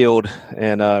field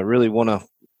and really want to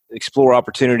explore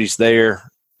opportunities there,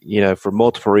 for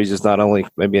multiple reasons, not only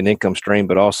maybe an income stream,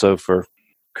 but also for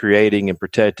creating and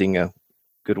protecting a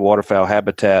good waterfowl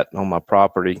habitat on my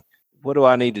property, what do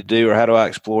I need to do, or how do I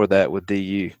explore that with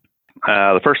DU?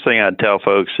 The first thing I'd tell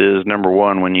folks is, number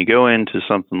one, when you go into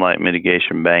something like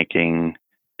mitigation banking,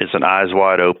 it's an eyes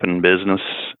wide open business.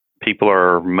 People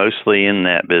are mostly in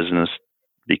that business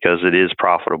because it is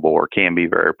profitable or can be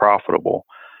very profitable.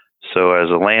 So as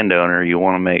a landowner, you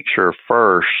want to make sure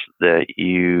first that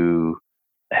you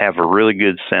have a really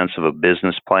good sense of a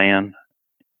business plan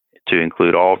to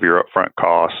include all of your upfront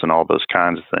costs and all those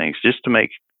kinds of things, just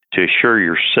to assure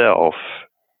yourself,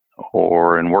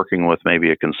 or in working with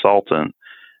maybe a consultant,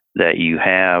 that you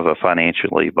have a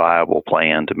financially viable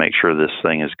plan to make sure this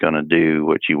thing is going to do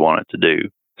what you want it to do.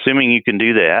 Assuming you can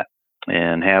do that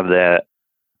and have that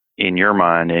in your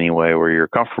mind anyway, where you're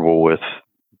comfortable with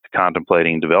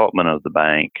contemplating development of the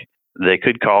bank, they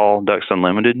could call Ducks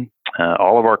Unlimited.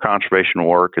 All of our conservation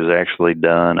work is actually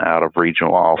done out of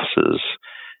regional offices.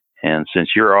 And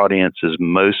since your audience is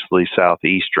mostly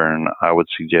Southeastern, I would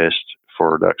suggest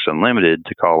for Ducks Unlimited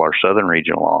to call our Southern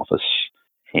Regional Office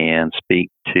and speak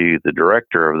to the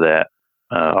director of that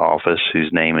office,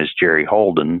 whose name is Jerry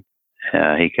Holden.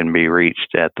 He can be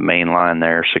reached at the main line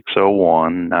there,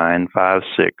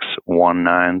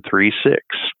 601-956-1936.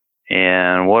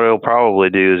 And what he'll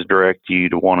probably do is direct you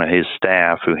to one of his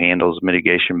staff who handles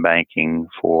mitigation banking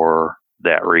for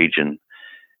that region.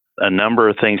 A number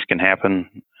of things can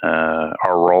happen.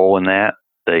 Our role in that,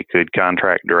 they could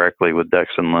contract directly with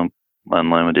Ducks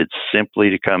Unlimited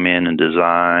simply to come in and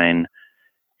design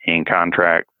and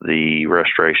contract the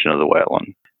restoration of the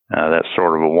wetland. That's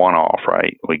sort of a one-off,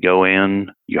 right? We go in,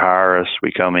 you hire us,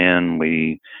 we come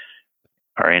in,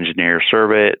 our engineers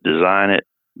survey it, design it,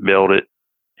 build it,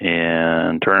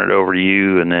 and turn it over to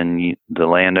you, and then the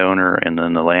landowner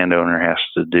has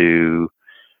to do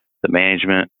the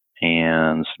management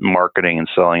and marketing and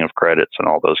selling of credits and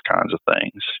all those kinds of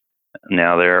things.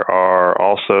 Now, there are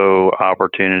also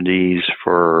opportunities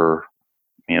for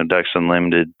Ducks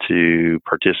Unlimited to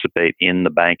participate in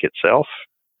the bank itself,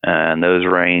 and those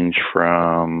range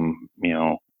from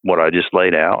what I just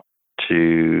laid out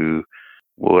to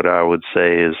what I would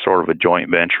say is sort of a joint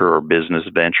venture or business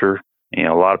venture.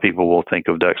 A lot of people will think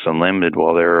of Ducks Unlimited,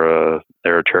 well, they're a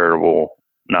charitable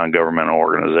non-governmental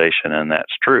organization, and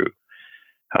that's true.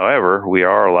 However, we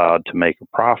are allowed to make a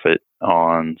profit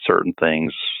on certain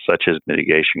things, such as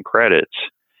mitigation credits,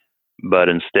 but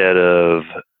instead of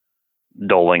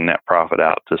doling that profit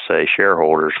out to, say,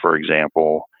 shareholders, for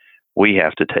example, we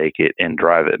have to take it and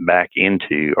drive it back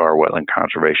into our wetland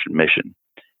conservation mission.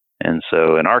 And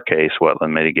so in our case,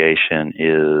 wetland mitigation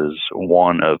is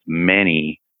one of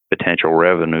many potential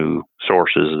revenue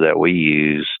sources that we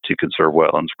use to conserve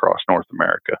wetlands across North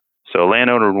America. So a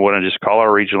landowner would want to just call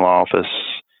our regional office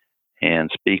and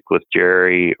speak with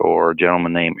Jerry or a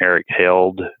gentleman named Eric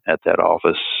Held at that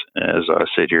office. As I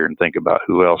sit here and think about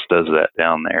who else does that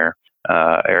down there,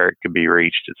 Eric could be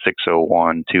reached at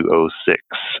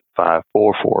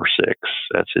 601-206-5446.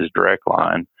 That's his direct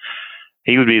line.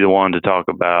 He would be the one to talk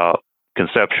about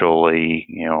conceptually,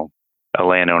 a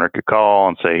landowner could call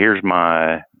and say, here's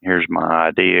my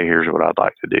idea. Here's what I'd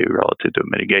like to do relative to a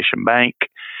mitigation bank.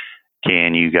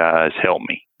 Can you guys help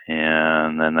me?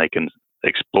 And then they can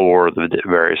explore the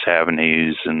various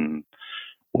avenues in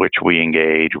which we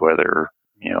engage, whether,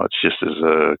 it's just as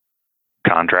a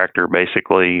contractor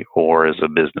basically, or as a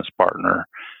business partner.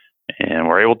 And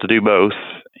we're able to do both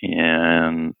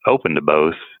and open to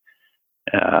both,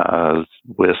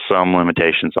 with some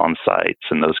limitations on sites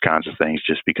and those kinds of things,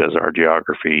 just because our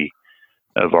geography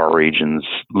of our regions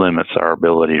limits our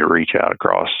ability to reach out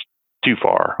across too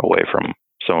far away from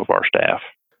some of our staff.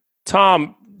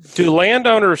 Tom, do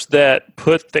landowners that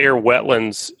put their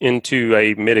wetlands into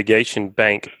a mitigation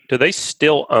bank, do they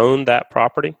still own that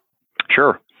property?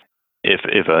 Sure.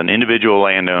 If an individual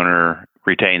landowner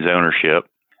retains ownership,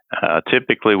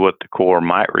 typically what the Corps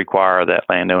might require that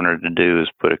landowner to do is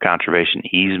put a conservation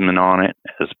easement on it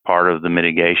as part of the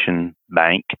mitigation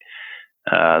bank.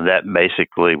 That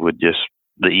basically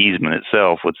the easement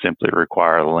itself would simply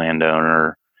require the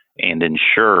landowner and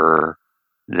ensure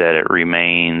that it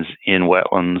remains in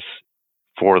wetlands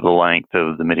for the length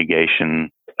of the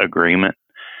mitigation agreement.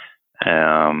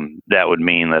 That would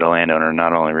mean that a landowner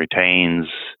not only retains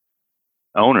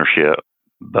ownership,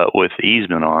 but with the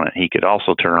easement on it, he could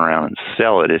also turn around and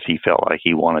sell it if he felt like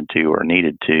he wanted to or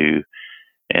needed to.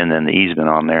 And then the easement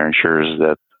on there ensures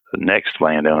that the next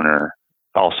landowner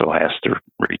also has to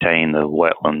retain the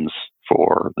wetlands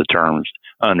for the terms,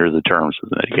 under the terms of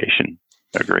the mitigation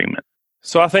agreement.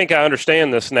 So I think I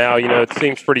understand this now. It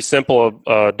seems pretty simple.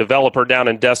 A developer down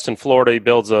in Destin, Florida, he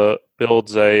builds a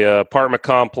apartment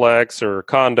complex or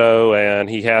condo,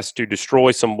 and he has to destroy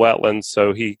some wetlands.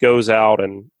 So he goes out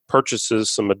and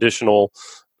purchases some additional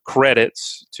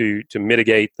credits to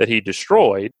mitigate that he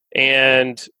destroyed,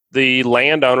 and the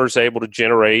landowner is able to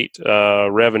generate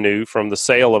revenue from the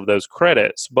sale of those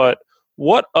credits. But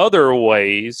what other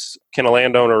ways can a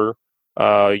landowner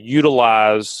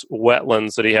utilize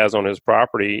wetlands that he has on his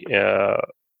property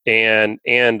and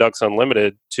Ducks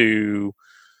Unlimited to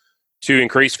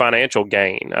increase financial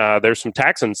gain? There's some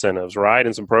tax incentives, right,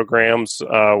 and some programs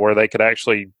where they could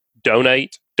actually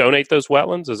donate those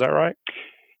wetlands. Is that right?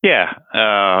 Yeah.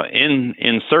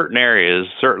 In certain areas,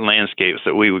 certain landscapes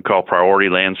that we would call priority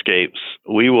landscapes,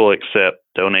 we will accept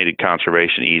donated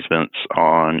conservation easements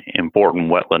on important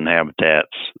wetland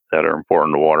habitats that are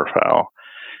important to waterfowl.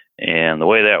 And the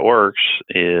way that works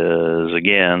is,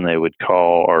 again, they would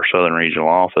call our Southern Regional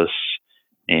Office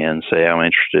and say, I'm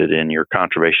interested in your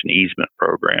conservation easement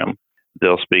program.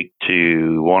 They'll speak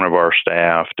to one of our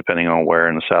staff, depending on where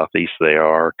in the Southeast they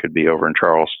are. Could be over in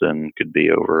Charleston, could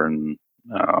be over in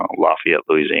Lafayette,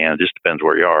 Louisiana. It just depends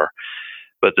where you are.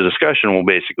 But the discussion will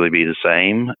basically be the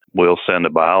same. We'll send a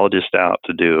biologist out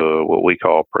to do what we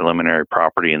call preliminary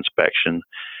property inspection.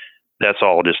 That's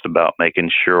all just about making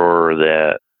sure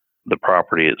that the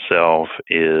property itself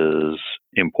is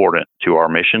important to our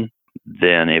mission.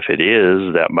 Then if it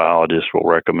is, that biologist will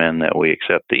recommend that we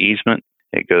accept the easement.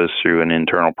 It goes through an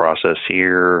internal process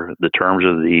here. The terms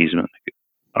of the easement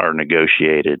are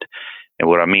negotiated. And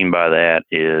what I mean by that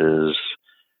is,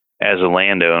 as a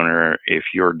landowner, if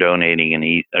you're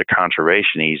donating a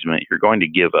conservation easement, you're going to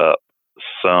give up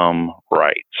some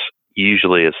rights.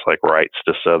 Usually it's like rights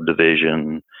to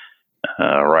subdivision,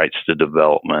 rights to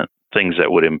development, things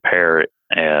that would impair it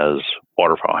as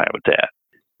waterfowl habitat.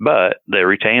 But they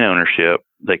retain ownership.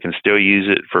 They can still use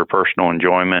it for personal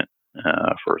enjoyment,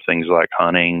 for things like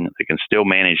hunting. They can still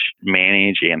manage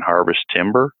and harvest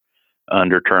timber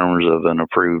under terms of an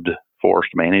approved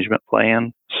forest management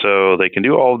plan. So they can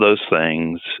do all of those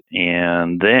things.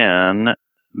 And then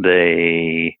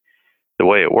the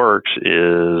way it works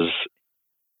is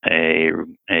a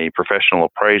professional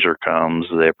appraiser comes.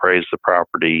 They appraise the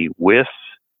property with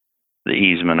the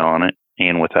easement on it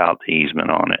and without the easement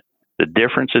on it. The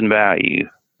difference in value,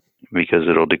 because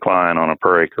it'll decline on a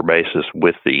per acre basis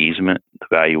with the easement, the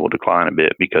value will decline a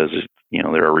bit because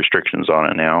there are restrictions on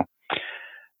it now.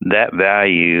 That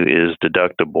value is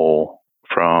deductible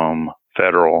from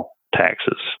federal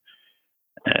taxes.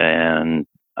 And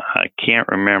I can't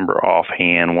remember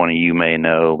offhand, one of you may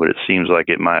know, but it seems like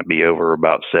it might be over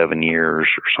about 7 years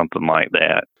or something like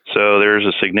that. So there's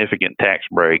a significant tax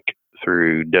break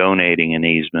through donating an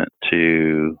easement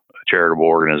to a charitable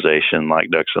organization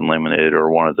like Ducks Unlimited or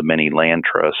one of the many land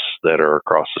trusts that are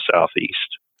across the Southeast.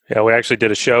 Yeah, we actually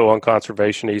did a show on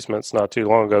conservation easements not too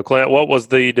long ago. Clint, what was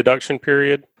the deduction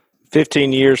period?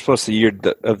 15 years plus a year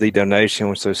of the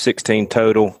donation, so 16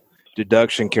 total.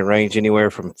 Deduction can range anywhere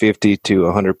from 50 to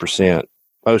 100%.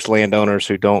 Most landowners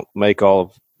who don't make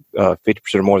all of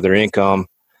 50% or more of their income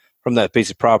from that piece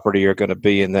of property are going to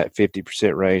be in that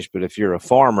 50% range. But if you're a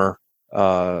farmer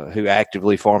who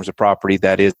actively farms a property,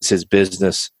 that is his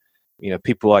business,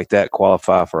 people like that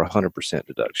qualify for 100%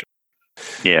 deduction.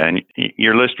 Yeah, and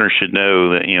your listeners should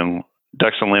know that,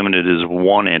 Ducks Unlimited is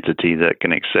one entity that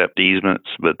can accept easements,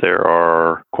 but there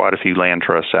are quite a few land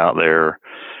trusts out there,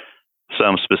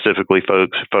 some specifically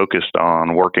focused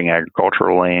on working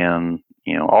agricultural land,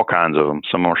 all kinds of them.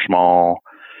 Some are small,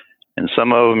 and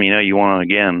some of them, you want to,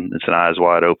 again, it's an eyes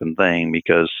wide open thing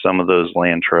because some of those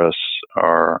land trusts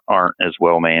aren't as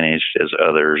well managed as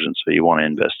others, and so you want to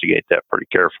investigate that pretty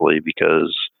carefully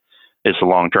because it's a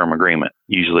long-term agreement,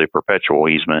 usually a perpetual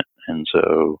easement, and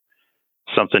so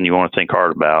something you want to think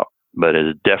hard about, but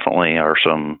it definitely are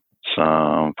some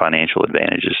financial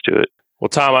advantages to it. Well,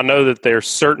 Tom, I know that there's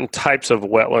certain types of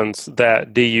wetlands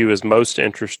that DU is most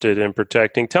interested in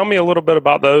protecting. Tell me a little bit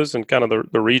about those and kind of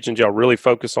the regions y'all really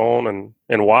focus on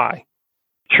and why.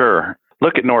 Sure.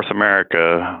 Look at North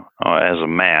America as a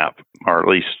map, or at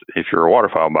least if you're a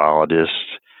waterfowl biologist,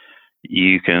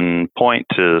 you can point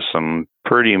to some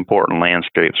pretty important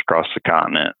landscapes across the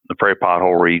continent. The Prairie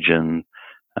Pothole region,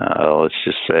 let's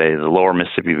just say the lower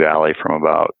Mississippi Valley from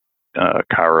about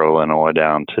Cairo, Illinois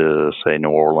down to, say, New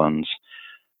Orleans.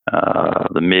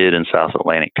 The mid and South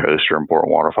Atlantic coast are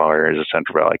important waterfowl areas of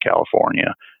Central Valley,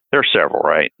 California. There are several,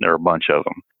 right? There are a bunch of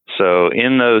them. So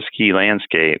in those key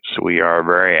landscapes, we are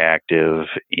very active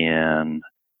in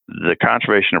the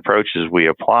conservation approaches we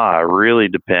apply really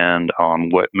depend on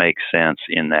what makes sense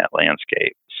in that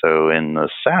landscape. So in the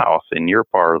South, in your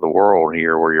part of the world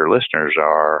here where your listeners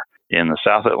are, in the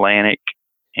South Atlantic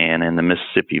and in the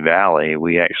Mississippi Valley,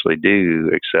 we actually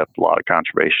do accept a lot of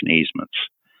conservation easements.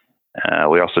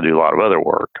 We also do a lot of other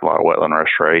work, a lot of wetland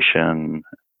restoration.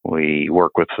 We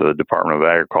work with the Department of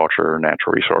Agriculture,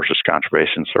 Natural Resources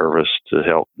Conservation Service to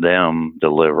help them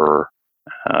deliver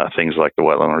things like the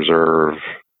Wetland Reserve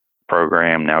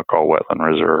program, now called Wetland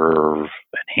Reserve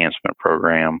Enhancement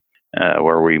Program,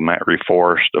 where we might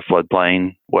reforest a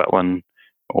floodplain wetland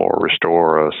or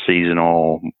restore a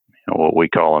seasonal, what we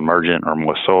call emergent or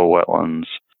moist soil wetlands.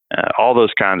 All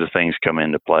those kinds of things come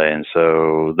into play. And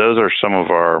so those are some of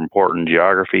our important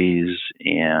geographies,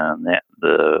 and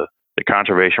the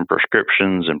conservation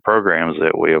prescriptions and programs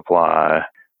that we apply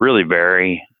really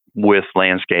vary with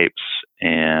landscapes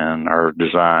and are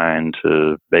designed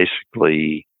to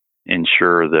basically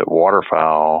ensure that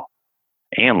waterfowl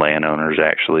and landowners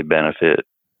actually benefit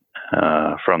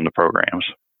from the programs.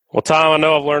 Well, Tom, I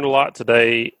know I've learned a lot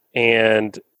today,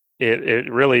 and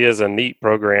it really is a neat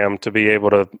program to be able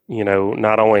to,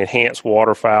 not only enhance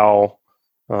waterfowl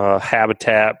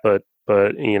habitat, but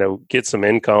get some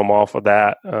income off of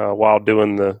that while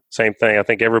doing the same thing. I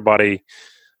think everybody,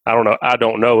 I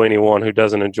don't know anyone who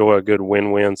doesn't enjoy a good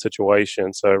win-win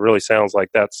situation. So it really sounds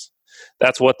like that's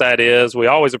what that is. We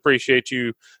always appreciate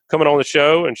you coming on the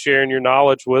show and sharing your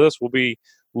knowledge with us. We'll be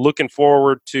looking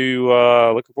forward to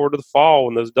the fall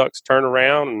when those ducks turn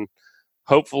around, and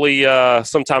hopefully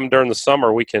sometime during the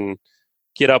summer we can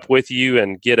get up with you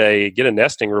and get a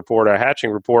nesting report, a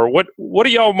hatching report. What do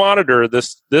y'all monitor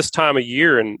this time of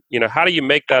year, and how do you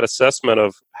make that assessment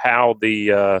of how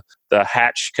the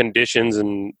hatch conditions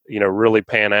and really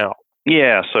pan out?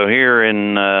 Yeah, so here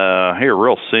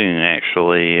real soon,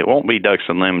 actually, it won't be Ducks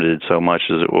Unlimited so much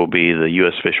as it will be the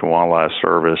U.S. Fish and Wildlife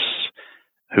Service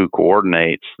who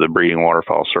coordinates the breeding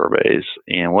waterfowl surveys.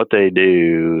 And what they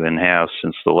do, and have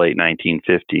since the late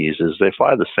 1950s, is they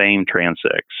fly the same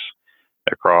transects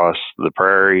across the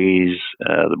prairies,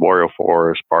 the boreal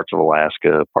forest, parts of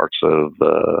Alaska, parts of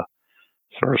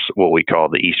sort of what we call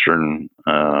the eastern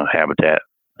habitat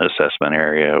assessment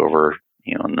area over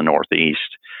in the northeast.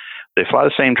 They fly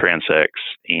the same transects,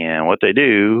 and what they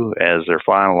do as they're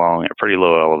flying along at pretty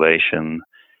low elevation,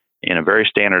 in a very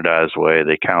standardized way,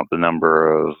 they count the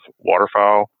number of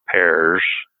waterfowl pairs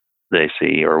they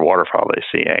see, or waterfowl they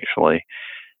see actually,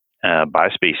 by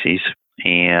species,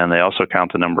 and they also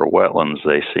count the number of wetlands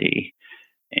they see.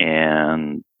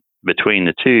 And between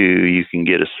the two, you can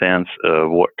get a sense of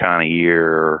what kind of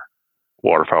year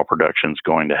waterfowl production is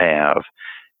going to have.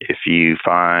 If you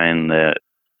find that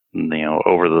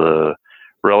over the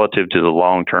relative to the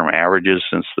long-term averages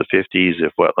since the 50s,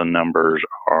 if wetland numbers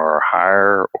are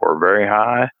higher or very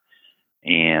high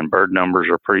and bird numbers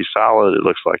are pretty solid, it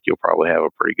looks like you'll probably have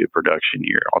a pretty good production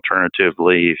year.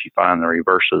 Alternatively, if you find the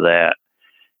reverse of that,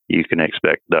 you can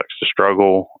expect ducks to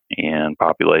struggle and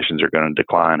populations are going to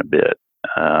decline a bit.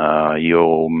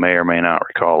 You may or may not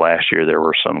recall last year there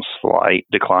were some slight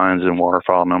declines in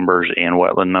waterfowl numbers and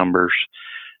wetland numbers.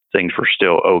 Things were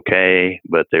still okay,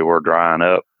 but they were drying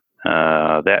up.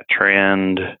 That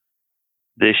trend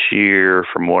this year,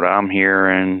 from what I'm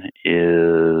hearing,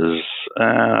 is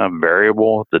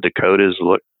variable. The Dakotas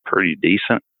look pretty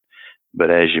decent, but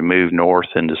as you move north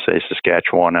into, say,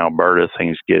 Saskatchewan, Alberta,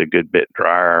 things get a good bit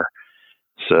drier.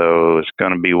 So it's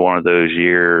going to be one of those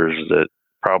years that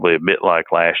probably a bit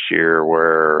like last year,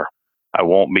 where I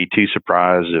won't be too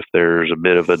surprised if there's a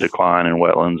bit of a decline in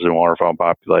wetlands and waterfowl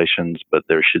populations, but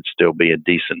there should still be a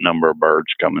decent number of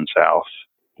birds coming south.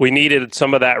 We needed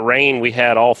some of that rain we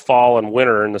had all fall and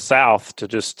winter in the south to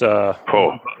just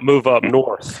move up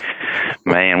north.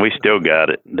 Man, we still got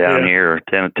it down here,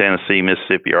 Tennessee,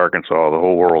 Mississippi, Arkansas. The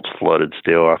whole world's flooded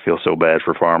still. I feel so bad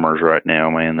for farmers right now,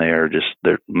 man.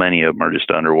 Many of them are just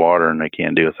underwater and they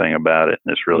can't do a thing about it.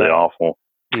 And it's really awful.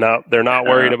 No, they're not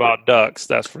worried about ducks.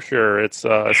 That's for sure. It's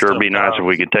sure be nice if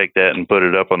we could take that and put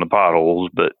it up on the potholes,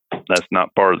 but that's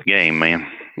not part of the game, man.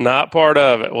 Not part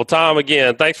of it. Well, Tom,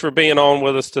 again, thanks for being on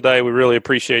with us today. We really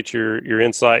appreciate your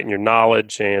insight and your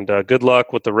knowledge, and good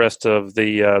luck with the rest of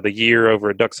the year over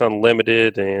at Ducks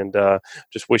Unlimited, and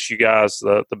just wish you guys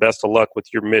the best of luck with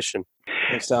your mission.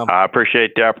 Thanks, Tom. I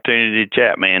appreciate the opportunity to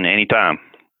chat, man, anytime.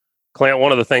 Clint,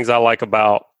 one of the things I like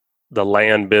about the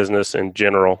land business in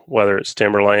general, whether it's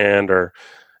timberland or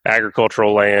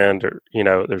agricultural land, or,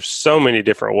 there's so many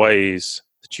different ways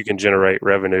that you can generate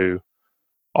revenue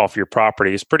off your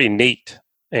property. It's pretty neat.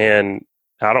 And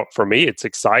for me, it's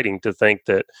exciting to think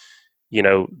that,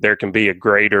 there can be a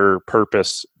greater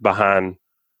purpose behind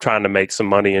trying to make some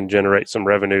money and generate some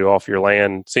revenue off your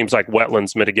land. Seems like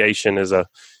wetlands mitigation is a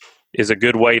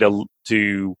good way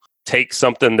to take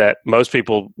something that most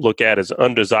people look at as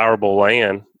undesirable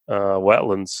land,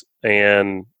 wetlands,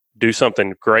 and do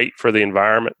something great for the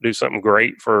environment, do something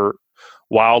great for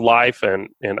wildlife and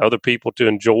other people to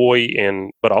enjoy,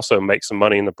 but also make some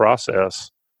money in the process.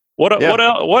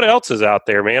 What else is out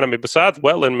there, man? I mean, besides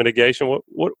wetland mitigation,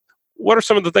 what are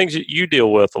some of the things that you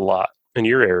deal with a lot in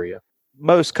your area?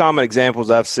 Most common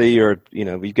examples I've seen are,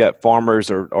 you've got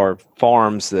farmers or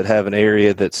farms that have an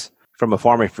area that's, from a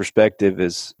farming perspective,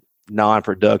 is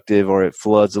non-productive, or it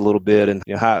floods a little bit, and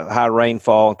high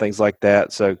rainfall and things like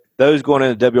that. So those going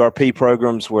into WRP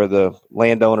programs where the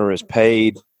landowner is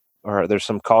paid, or there's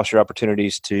some cost share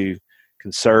opportunities to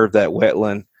conserve that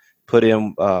wetland, put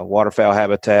in waterfowl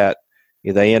habitat.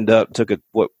 They took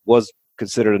what was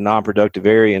considered a non-productive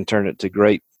area and turned it to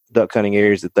great duck hunting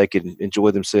areas that they could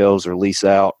enjoy themselves or lease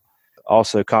out.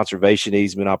 Also, conservation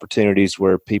easement opportunities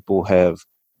where people have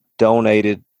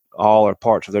donated all or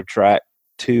parts of their tract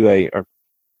to a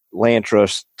land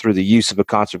trust through the use of a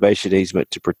conservation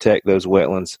easement to protect those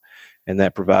wetlands, and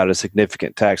that provided a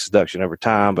significant tax deduction over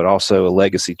time, but also a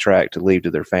legacy tract to leave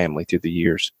to their family through the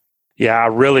years. Yeah, I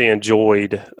really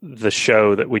enjoyed the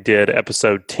show that we did,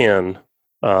 episode 10,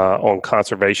 on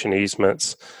conservation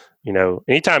easements.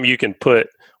 Anytime you can put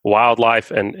wildlife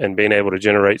and being able to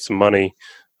generate some money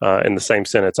in the same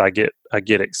sentence, I get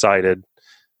excited.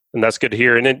 And that's good to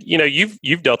hear. And then,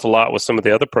 you've dealt a lot with some of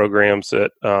the other programs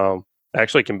that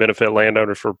actually can benefit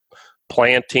landowners for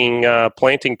planting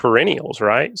perennials,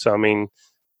 right? So, I mean,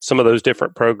 some of those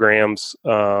different programs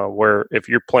where if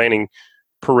you're planting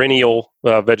perennial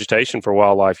vegetation for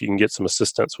wildlife, you can get some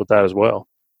assistance with that as well.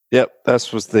 Yep, that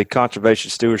was the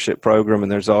Conservation Stewardship Program, and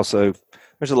there's a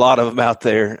lot of them out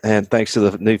there. And thanks to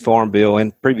the new Farm Bill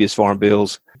and previous Farm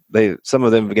Bills, some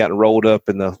of them have gotten rolled up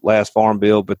in the last Farm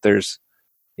Bill, but there's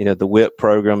the WHIP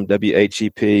program,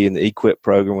 WHEP, and the EQIP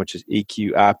program, which is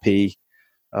EQIP.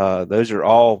 Those are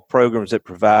all programs that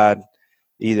provide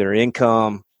either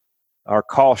income or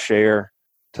cost share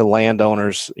to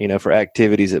landowners, for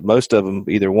activities that most of them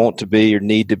either want to be or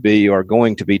need to be or are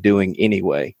going to be doing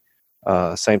anyway.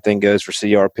 Same thing goes for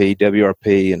CRP,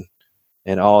 WRP,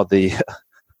 and all the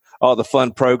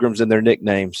fun programs and their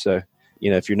nicknames. So,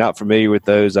 if you're not familiar with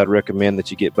those, I'd recommend that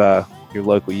you get by your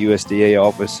local USDA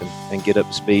office and get up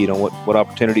to speed on what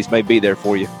opportunities may be there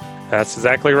for you. That's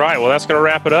exactly right. Well, that's going to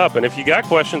wrap it up. And if you got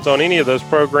questions on any of those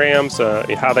programs,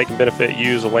 how they can benefit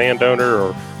you as a landowner,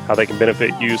 or how they can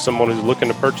benefit you, someone who's looking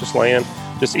to purchase land,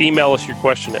 just email us your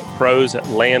question at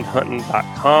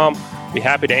pros@landhunting.com. Be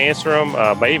happy to answer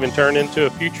them. May even turn into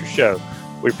a future show.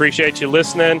 We appreciate you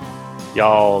listening.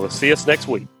 Y'all see us next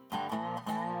week.